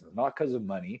number of reasons, not because of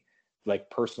money, like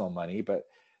personal money, but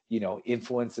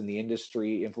influence in the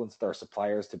industry, influence with our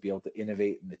suppliers to be able to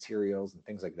innovate materials and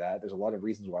things like that. There's a lot of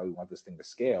reasons why we want this thing to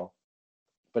scale,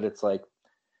 but it's like,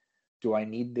 do I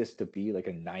need this to be like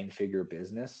a 9-figure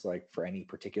business, like for any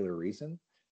particular reason?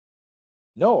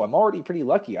 No, I'm already pretty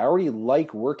lucky. I already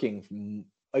like working.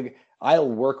 Like I'll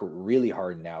work really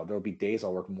hard now. There'll be days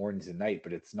I'll work mornings and night,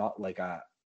 but it's not like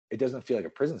it doesn't feel like a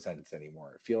prison sentence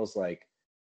anymore. It feels like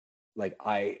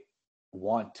I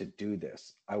want to do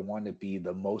this. I want to be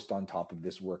the most on top of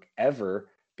this work ever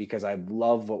because I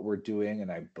love what we're doing and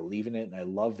I believe in it. And I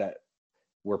love that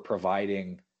we're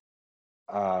providing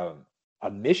a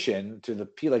mission to the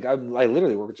people. Like I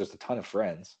literally work with just a ton of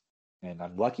friends and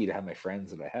I'm lucky to have my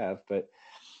friends that I have. But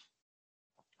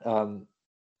um,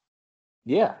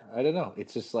 yeah, I don't know.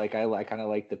 It's just like I kind of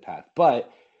like the path.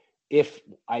 But if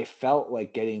I felt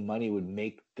like getting money would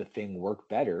make the thing work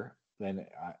better, then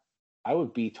I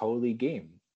would be totally game.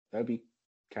 That'd be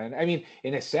I mean,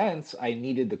 in a sense, I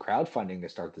needed the crowdfunding to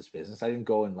start this business. I didn't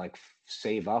go and like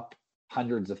save up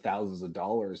hundreds of thousands of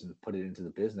dollars and put it into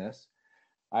the business.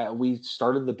 We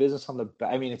started the business on the.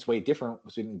 I mean, it's way different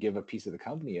because we didn't give a piece of the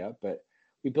company up, but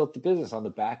we built the business on the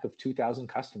back of 2,000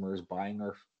 customers buying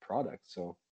our product.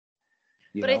 So,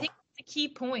 you But I know, think the key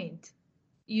point,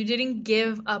 you didn't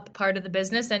give up part of the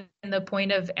business, and the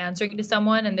point of answering to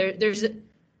someone, and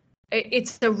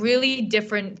it's a really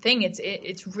different thing.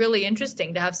 It's really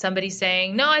interesting to have somebody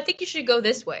saying, "No, I think you should go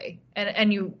this way,"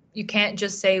 and you can't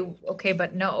just say, "Okay,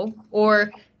 but no,"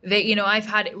 or they, I've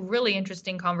had really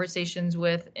interesting conversations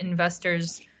with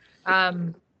investors,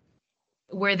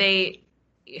 where they,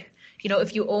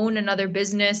 if you own another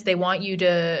business, they want you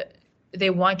to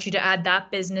add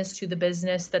that business to the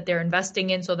business that they're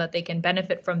investing in so that they can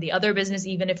benefit from the other business,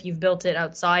 even if you've built it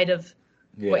outside of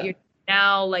what yeah. you're doing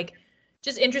now. Like,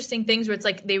 just interesting things where it's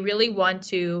like they really want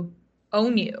to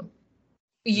own you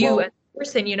as Well, a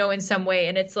person, in some way.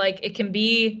 And it's like it can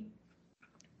be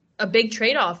a big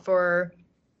trade-off for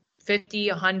 50,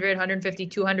 100, 150,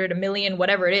 200, a million,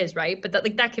 whatever it is, right? But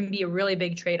that can be a really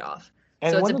big trade-off. So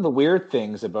and it's one a of the weird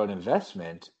things about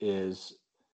investment is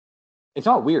it's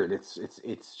not weird.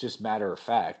 It's just matter of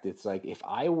fact. It's like if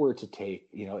I were to take,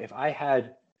 if I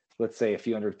had, let's say, a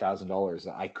few $100,000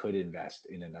 that I could invest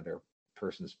in another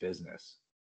person's business,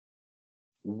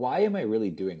 why am I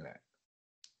really doing that?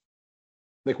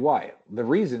 Like, why? The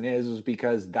reason is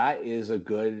because that is a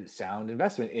good, sound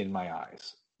investment in my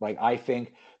eyes. Like, I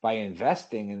think by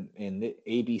investing in the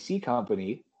ABC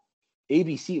company,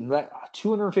 ABC, that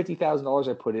 $250,000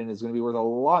 I put in is going to be worth a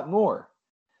lot more.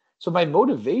 So my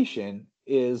motivation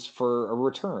is for a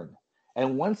return.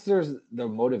 And once there's the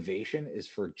motivation is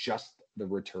for just the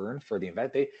return for the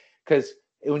event, because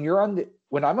when you're on the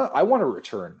when I want a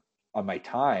return on my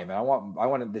time, and I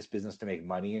wanted this business to make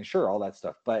money, and sure, all that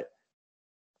stuff. But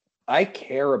I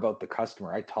care about the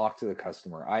customer. I talk to the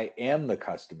customer. I am the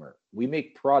customer. We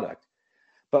make product.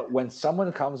 But when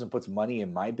someone comes and puts money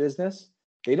in my business,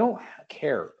 they don't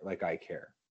care like I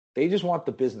care. They just want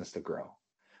the business to grow.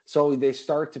 So they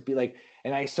start to be like,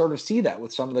 and I sort of see that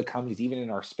with some of the companies, even in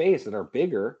our space, that are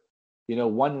bigger.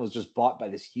 One was just bought by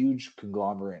this huge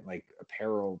conglomerate, like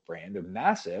apparel brand, of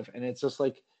massive, and it's just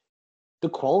like the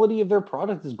quality of their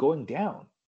product is going down.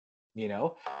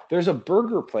 There's a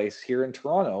burger place here in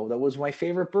Toronto that was my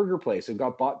favorite burger place. It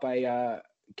got bought by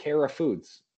Cara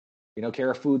Foods.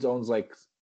 Cara Foods owns like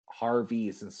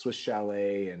Harvey's and Swiss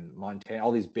Chalet and Montana,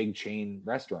 all these big chain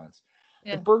restaurants.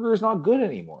 The yeah. burger is not good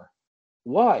anymore.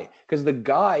 Why? Because the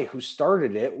guy who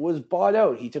started it was bought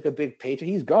out. He took a big paycheck.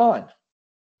 He's gone.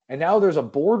 And now there's a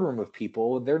boardroom of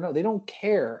people. They don't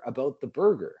care about the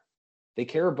burger. They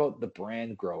care about the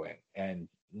brand growing. And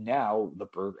now the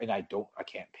burger, and I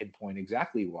can't pinpoint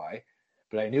exactly why,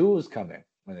 but I knew it was coming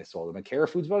when they sold it. And Cara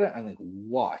Foods bought it. I'm like,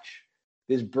 watch,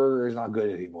 this burger is not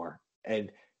good anymore.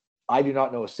 And I do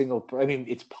not know a single. I mean,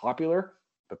 it's popular,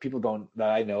 but people don't that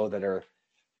I know that are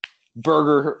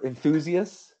burger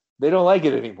enthusiasts. They don't like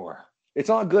it anymore. It's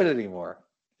not good anymore,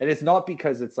 and it's not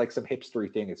because it's like some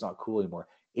hipstery thing. It's not cool anymore.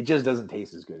 It just doesn't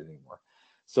taste as good anymore.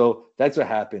 So that's what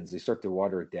happens. They start to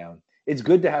water it down. It's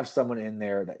good to have someone in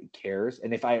there that cares.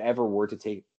 And if I ever were to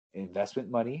take investment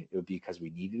money, it would be because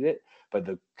we needed it. But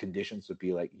the conditions would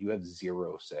be like you have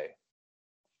zero say,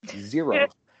 zero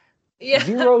Yeah.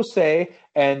 zero say,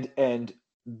 and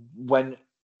when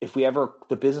if we ever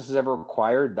the business is ever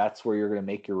acquired, that's where you're going to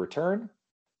make your return.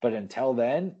 But until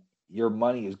then, your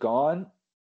money is gone,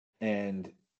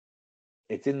 and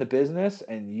it's in the business,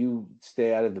 and you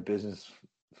stay out of the business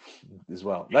as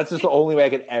well. That's just the only way I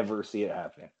could ever see it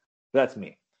happening. That's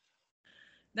me.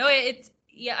 No,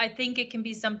 yeah, I think it can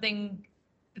be something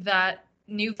that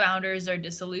new founders are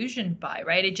disillusioned by,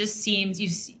 right? It just seems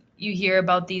you hear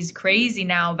about these crazy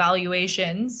now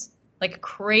valuations, like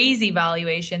crazy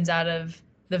valuations out of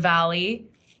the valley,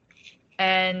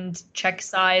 and check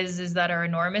sizes that are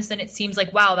enormous, and it seems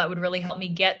like, wow, that would really help me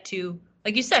get to,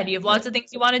 like you said, you have Yeah, lots of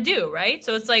things you want to do, right?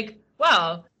 So it's like,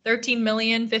 wow, 13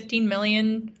 million, 15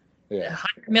 million, yeah.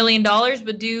 $100 million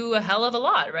would do a hell of a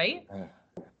lot, right?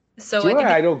 Do So you I know what think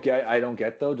I it's, don't get? I don't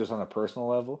get though, just on a personal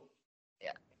level.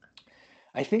 yeah.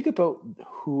 I think about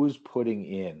who's putting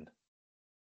in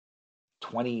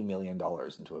 $20 million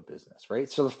into a business,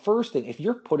 right? So the first thing, if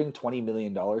you're putting $20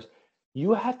 million,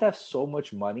 you have to have so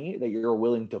much money that you're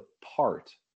willing to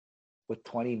part with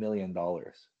 $20 million.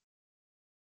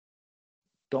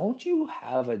 don't you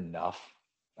have enough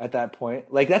at that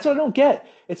point? Like, that's what I don't get.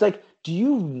 It's like, do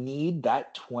you need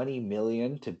that 20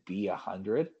 million to be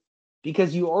 100?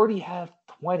 Because you already have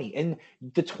 20, and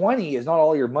the 20 is not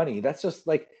all your money. That's just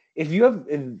like, if you have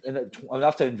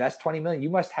enough to invest 20 million, you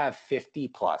must have 50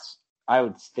 plus, I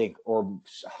would think, or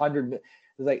 100.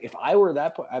 Like, if I were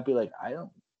that point, I'd be like, I don't,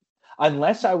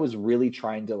 unless I was really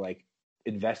trying to like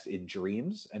invest in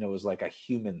dreams and it was like a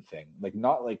human thing, like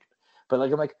not like, but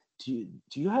like I'm like, do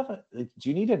you have a like, do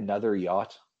you need another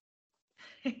yacht?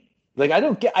 Like I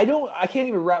can't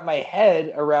even wrap my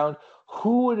head around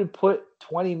who would put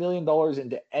 $20 million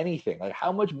into anything. Like,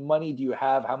 how much money do you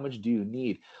have? How much do you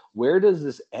need? Where does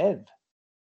this end?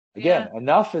 Yeah. Again,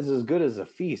 enough is as good as a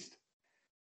feast.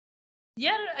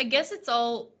 Yeah, I guess it's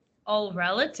all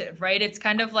relative, right? It's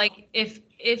kind of like if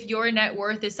your net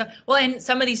worth is well, and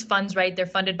some of these funds, right, they're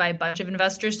funded by a bunch of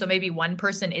investors, so maybe one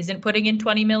person isn't putting in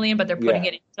 20 million, but they're putting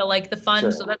Yeah, it into like the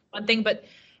fund, so sure. that's one thing.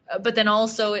 But then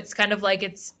also it's kind of like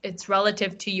it's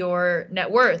relative to your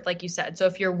net worth, like you said. So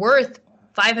if you're worth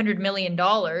 $500 million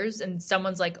and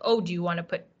someone's like, oh, do you want to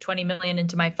put 20 million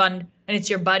into my fund, and it's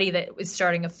your buddy that is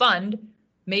starting a fund,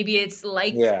 maybe it's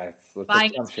like Yeah, it's a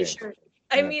buying a chump change. t-shirt.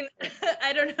 I Yeah, mean,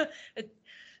 I don't know.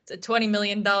 It's a $20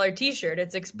 million t-shirt.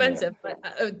 It's yeah. expensive,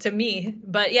 but to me.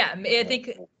 But yeah, I Yeah.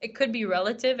 think it could be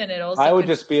relative, and it also could. I would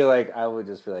just be like,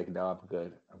 no, I'm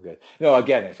good. I'm good. No,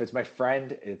 again, if it's my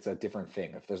friend, it's a different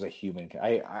thing. If there's a human,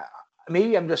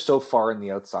 maybe I'm just so far in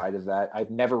the outside of that.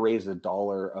 I've never raised a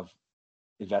dollar of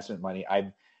investment money.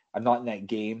 I'm not in that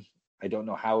game. I don't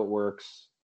know how it works.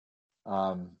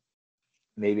 Um,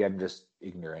 maybe I'm just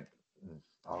ignorant.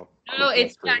 I'll No, quit that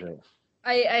it's yeah, statement.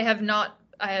 I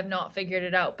have not figured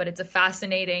it out, but it's a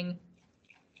fascinating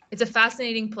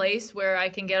place where I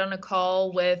can get on a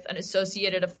call with an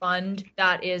associate at a fund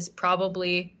that is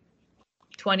probably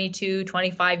 22,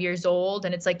 25 years old,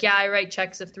 and it's like, yeah, I write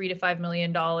checks of $3 to $5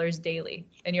 million daily,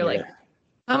 and you're like, Yeah,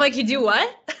 I'm like, you do what?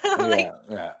 like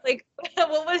yeah, yeah. like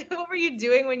what were you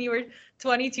doing when you were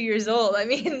 22 years old? I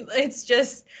mean, it's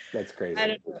just That's I crazy.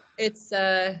 don't know. It's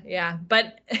yeah,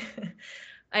 but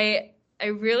I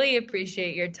really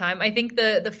appreciate your time. I think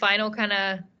the final kind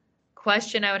of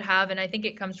question I would have, and I think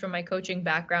it comes from my coaching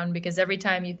background, because every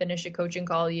time you finish a coaching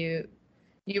call, you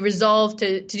resolve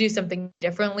to do something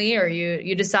differently, or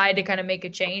you decide to kind of make a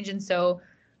change. And so,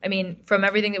 I mean, from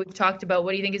everything that we've talked about,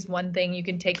 what do you think is one thing you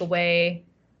can take away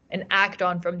and act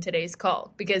on from today's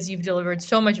call? Because you've delivered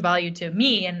so much value to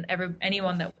me and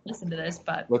anyone that will listen to this.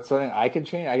 But What's something I can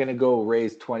change? I'm gonna go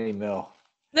raise 20 mil.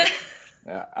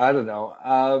 I don't know.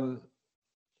 I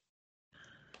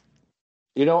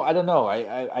don't know.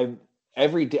 I'm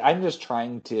every day. I'm just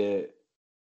trying to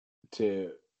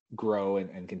grow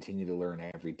and continue to learn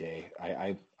every day.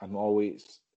 I'm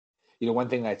always, one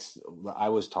thing I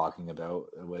was talking about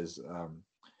was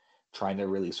trying to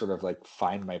really sort of like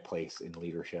find my place in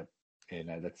leadership, and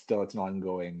it's an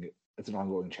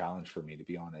ongoing challenge for me, to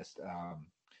be honest.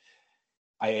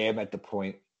 I am at the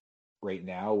point right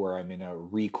now where I'm in a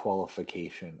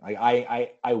requalification.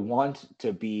 I want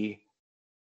to be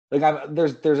like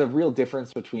there's a real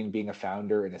difference between being a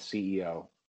founder and a CEO.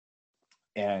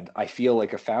 And I feel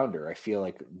like a founder. I feel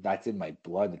like that's in my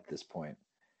blood at this point.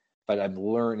 But I'm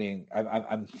learning.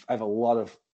 I have a lot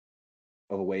of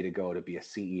a way to go to be a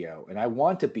CEO, and I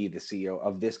want to be the CEO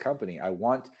of this company. I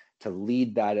want to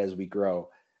lead that as we grow.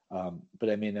 But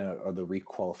I'm in the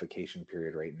requalification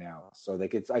period right now. So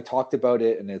like I talked about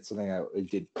it, and it's something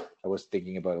I was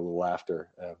thinking about a little after.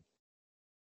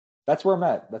 That's where I'm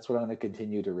at. That's what I'm going to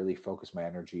continue to really focus my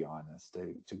energy on, is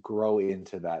to grow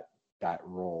into that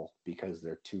role, because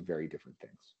they're two very different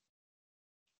things.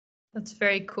 that's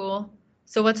very cool.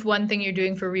 So what's one thing you're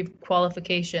doing for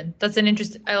requalification? That's an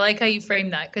interest. I like how you frame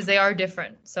that, because they are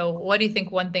different. So what do you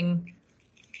think one thing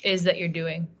is that you're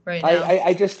doing right now?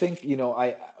 I just think,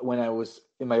 I when I was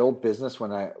in my old business,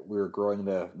 when we were growing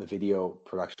the video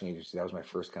production agency, that was my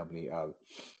first company. I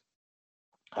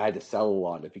had to sell a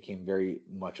lot. It became very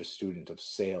much a student of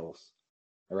sales.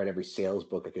 I read every sales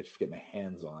book I could get my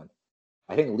hands on.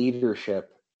 I think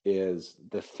leadership is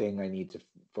the thing I need to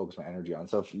focus my energy on.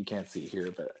 So if you can't see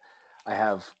here, but I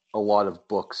have a lot of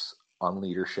books on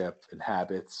leadership and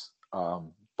habits,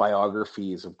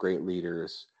 biographies of great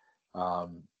leaders.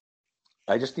 Um,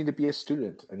 I just need to be a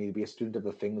student. I need to be a student of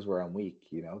the things where I'm weak.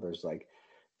 There's like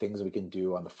things we can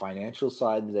do on the financial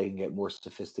side that I can get more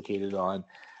sophisticated on.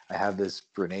 I have this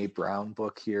Brene Brown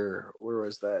book here. Where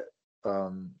was that?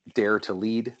 Dare to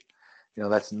Lead.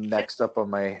 That's next up on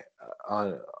my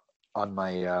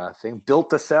thing. Built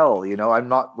to Sell. We're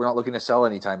not looking to sell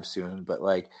anytime soon, but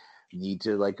like need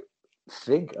to like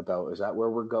think about, is that where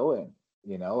we're going?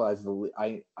 You know, as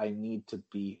I need to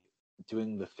be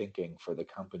doing the thinking for the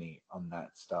company on that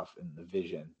stuff and the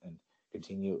vision and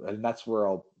continue. And that's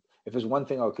where if there's one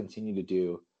thing I'll continue to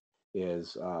do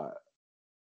is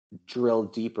drill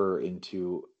deeper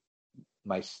into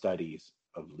my studies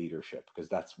of leadership, because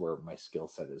that's where my skill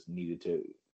set is needed to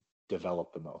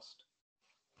develop the most.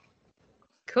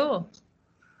 Cool.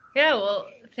 Yeah, well,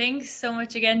 thanks so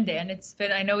much again, Dan.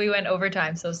 I know we went over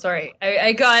time, so sorry.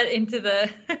 I got into the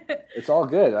It's all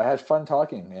good. I had fun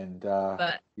talking, and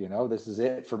but this is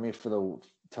it for me for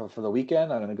the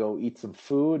weekend. I'm gonna go eat some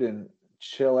food and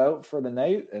chill out for the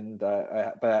night. And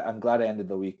but I'm glad I ended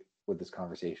the week with this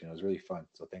conversation. It was really fun.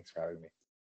 So thanks for having me.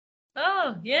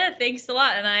 oh, yeah, thanks a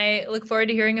lot. And I look forward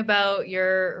to hearing about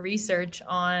your research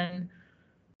on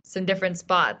some different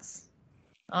spots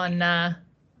on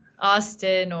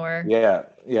Austin or Yeah.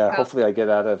 Hopefully I get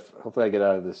out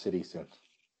of the city soon.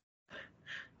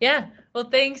 yeah. Well,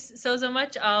 thanks so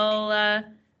much. I'll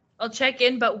check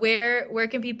in, but where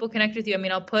can people connect with you? I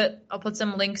mean, I'll put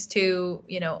some links to,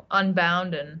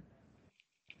 Unbound and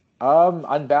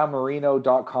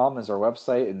Unboundmerino.com is our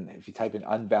website, and if you type in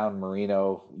Unbound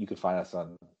Merino, you can find us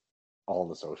on all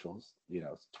the socials,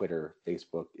 Twitter,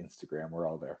 Facebook, Instagram, we're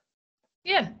all there.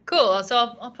 yeah, cool. So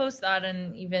I'll post that,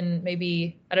 and even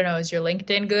maybe, I don't know, is your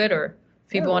LinkedIn good, or if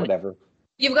people want whatever.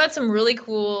 You've got some really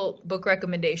cool book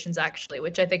recommendations actually,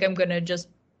 which I think I'm going to just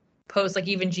post, like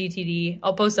even GTD.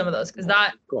 I'll post some of those because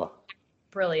Cool.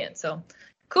 Brilliant. So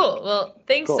cool. Well,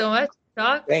 thanks so much.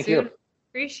 Talk Thank soon. you.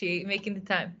 Appreciate you making the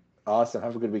time. Awesome.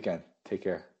 Have a good weekend. Take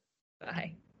care.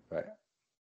 Bye. Bye.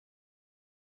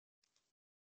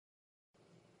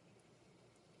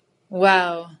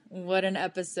 Wow, what an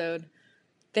episode.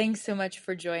 Thanks so much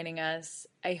for joining us.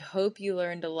 I hope you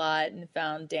learned a lot and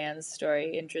found Dan's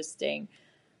story interesting.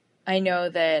 I know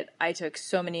that I took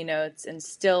so many notes and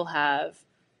still have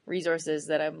resources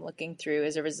that I'm looking through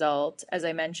as a result. As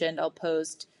I mentioned, I'll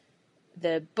post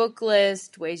the book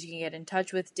list, ways you can get in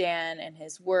touch with Dan and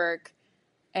his work,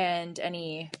 and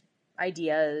any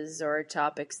ideas or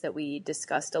topics that we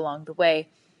discussed along the way.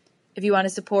 If you want to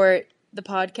support the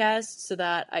podcast so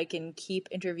that I can keep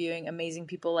interviewing amazing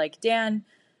people like Dan,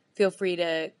 feel free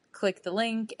to click the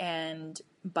link and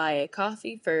buy a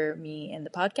coffee for me and the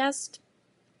podcast.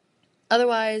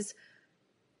 Otherwise,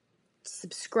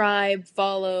 subscribe,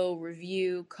 follow,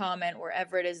 review, comment,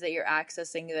 wherever it is that you're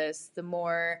accessing this. The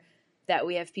more that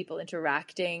we have people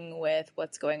interacting with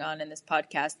what's going on in this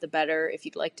podcast, the better. If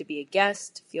you'd like to be a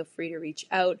guest, feel free to reach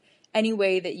out. Any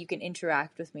way that you can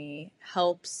interact with me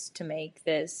helps to make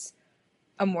this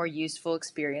a more useful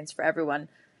experience for everyone.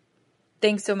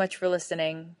 Thanks so much for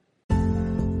listening.